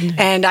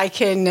 and I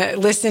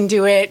can listen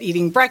to it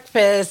eating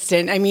breakfast.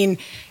 And I mean,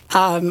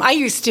 I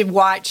used to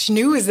watch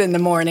news in the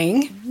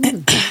morning,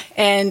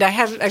 and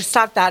I've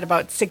stopped that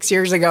about 6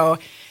 years ago.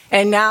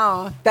 And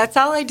now that's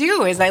all I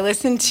do is I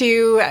listen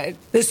to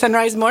the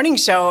Sunrise Morning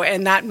Show,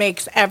 and that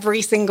makes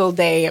every single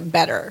day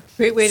better.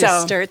 Great way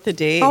to start the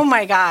day. Oh,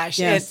 my gosh.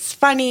 Yes. It's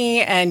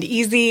funny and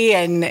easy,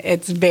 and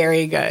it's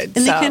very good.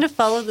 And they kind of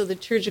follow the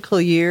liturgical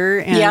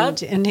year. And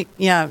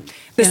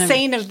The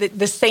saint of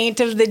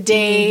the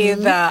day,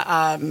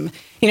 the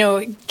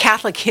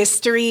Catholic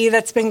history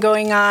that's been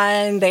going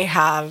on.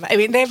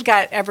 They've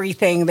got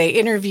everything. They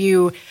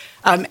interview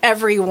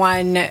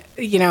everyone,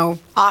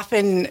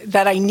 often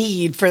that I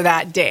need for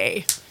that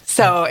day.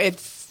 So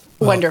it's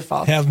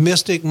wonderful. Have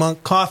Mystic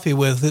Monk coffee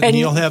with it, and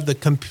you'll have the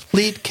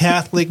complete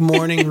Catholic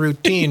morning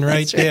routine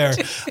right there.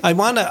 I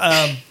want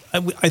to.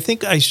 I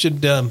think I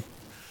should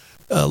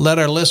let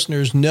our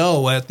listeners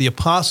know at the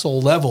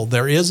apostle level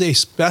there is a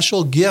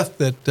special gift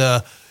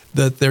that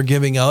they're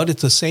giving out.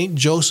 It's a St.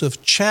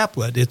 Joseph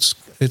chaplet. It's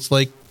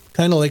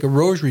kind of like a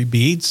rosary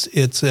beads.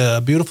 It's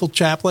a beautiful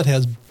chaplet.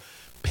 Has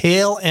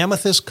pale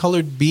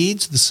amethyst-colored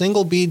beads. The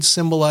single bead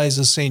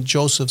symbolizes St.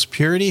 Joseph's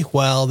purity,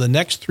 while the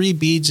next 3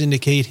 beads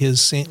indicate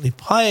his saintly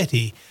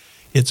piety.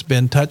 It's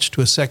been touched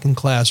to a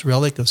second-class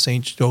relic of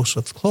St.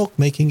 Joseph's cloak,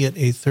 making it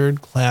a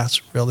third-class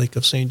relic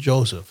of St.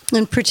 Joseph.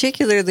 And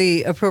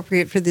particularly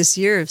appropriate for this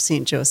year of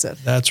St.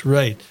 Joseph. That's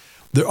right.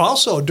 There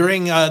also,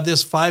 during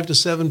this 5 to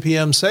 7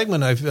 p.m.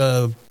 segment, I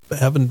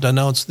haven't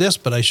announced this,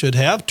 but I should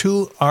have,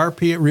 2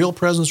 RP Real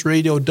Presence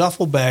Radio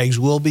duffel bags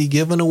will be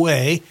given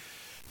away.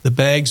 The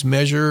bags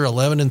measure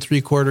 11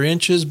 3/4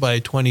 inches by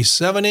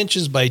 27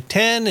 inches by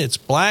 10. It's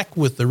black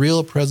with the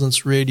Real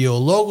Presence Radio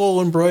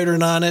logo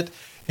embroidered on it.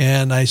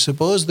 And I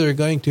suppose they're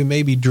going to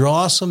maybe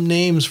draw some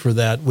names for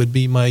that, would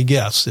be my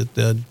guess. It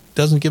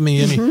doesn't give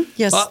me any.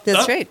 Yes,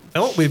 that's right.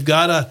 Oh, we've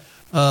got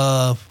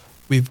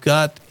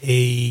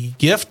a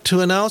gift to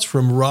announce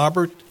from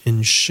Robert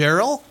and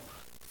Cheryl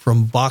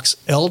from Box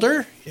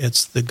Elder.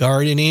 It's the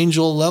Guardian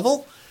Angel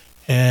level.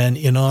 And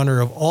in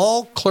honor of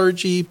all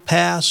clergy,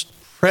 past,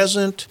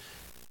 present,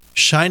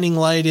 shining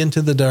light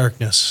into the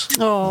darkness.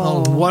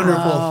 Oh,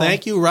 wonderful. wow.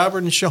 Thank you,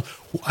 Robert and Cheryl.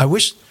 I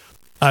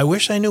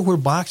wish I knew where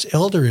Box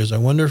Elder is. I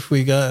wonder if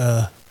we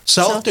got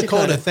South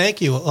Dakota.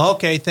 Thank you.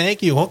 Okay,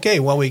 thank you. Okay,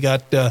 well, we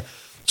got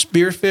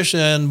Spearfish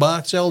and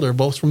Box Elder,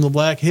 both from the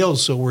Black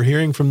Hills. So we're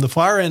hearing from the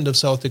far end of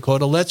South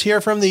Dakota. Let's hear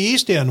from the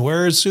east end.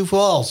 Where is Sioux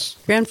Falls?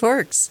 Grand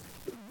Forks.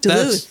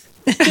 Duluth.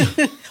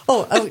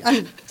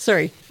 I'm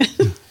sorry.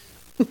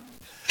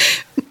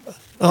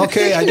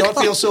 Okay, I don't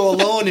feel so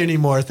alone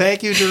anymore.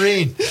 Thank you,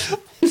 Doreen.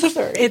 It's a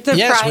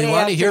Friday we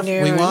want to hear.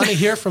 We want to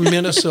hear from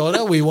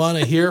Minnesota. We want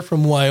to hear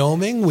from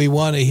Wyoming. We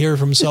want to hear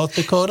from South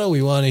Dakota.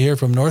 We want to hear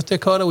from North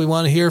Dakota. We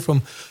want to hear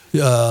from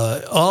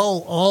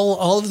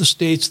all of the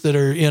states that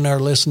are in our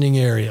listening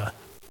area.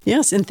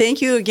 Yes, and thank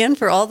you again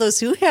for all those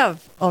who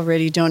have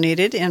already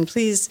donated. And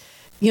please,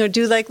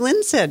 do like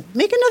Lynn said,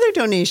 make another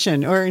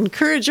donation or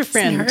encourage a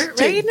friend.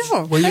 Right?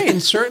 You can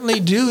certainly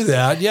do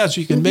that. Yes,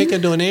 you can make a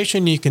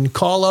donation. You can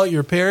call out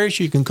your parish.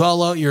 You can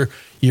call out your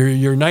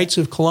Knights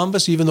of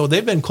Columbus, even though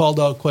they've been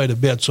called out quite a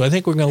bit. So I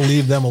think we're going to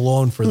leave them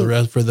alone for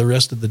the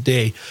rest of the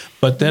day.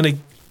 But then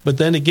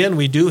again,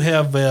 we do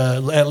have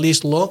at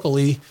least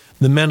locally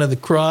the Men of the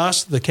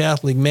Cross, the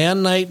Catholic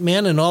Man Night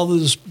Men, and all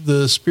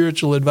the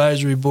spiritual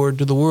advisory board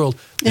to the world.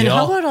 And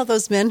how about all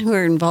those men who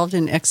are involved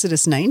in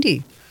Exodus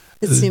 90?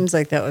 It seems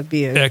like that would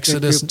be a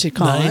Exodus good group to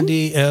call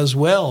 90 as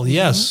well.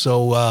 Yes.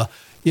 So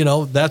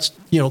that's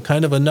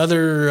kind of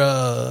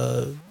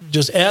another.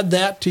 Just add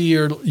that to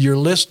your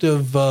list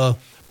of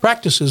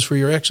practices for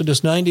your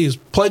Exodus 90 is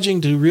pledging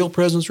to Real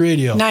Presence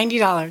Radio.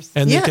 $90.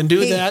 And they can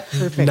do that.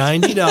 Perfect.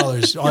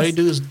 $90. All you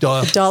do is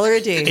 $1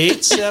 a day.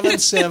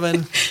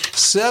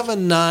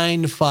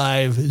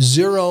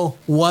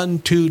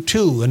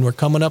 877-795-0122. And we're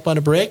coming up on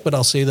a break, but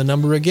I'll say the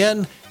number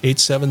again,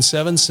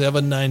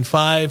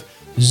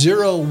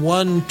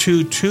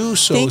 877-795-0122.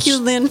 So thank you,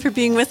 Lynn, for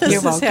being with us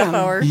this half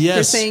hour. Yes.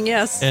 For saying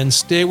yes. And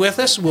stay with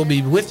us. We'll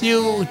be with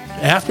you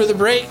after the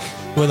break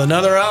with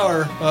another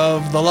hour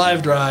of the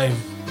Live Drive.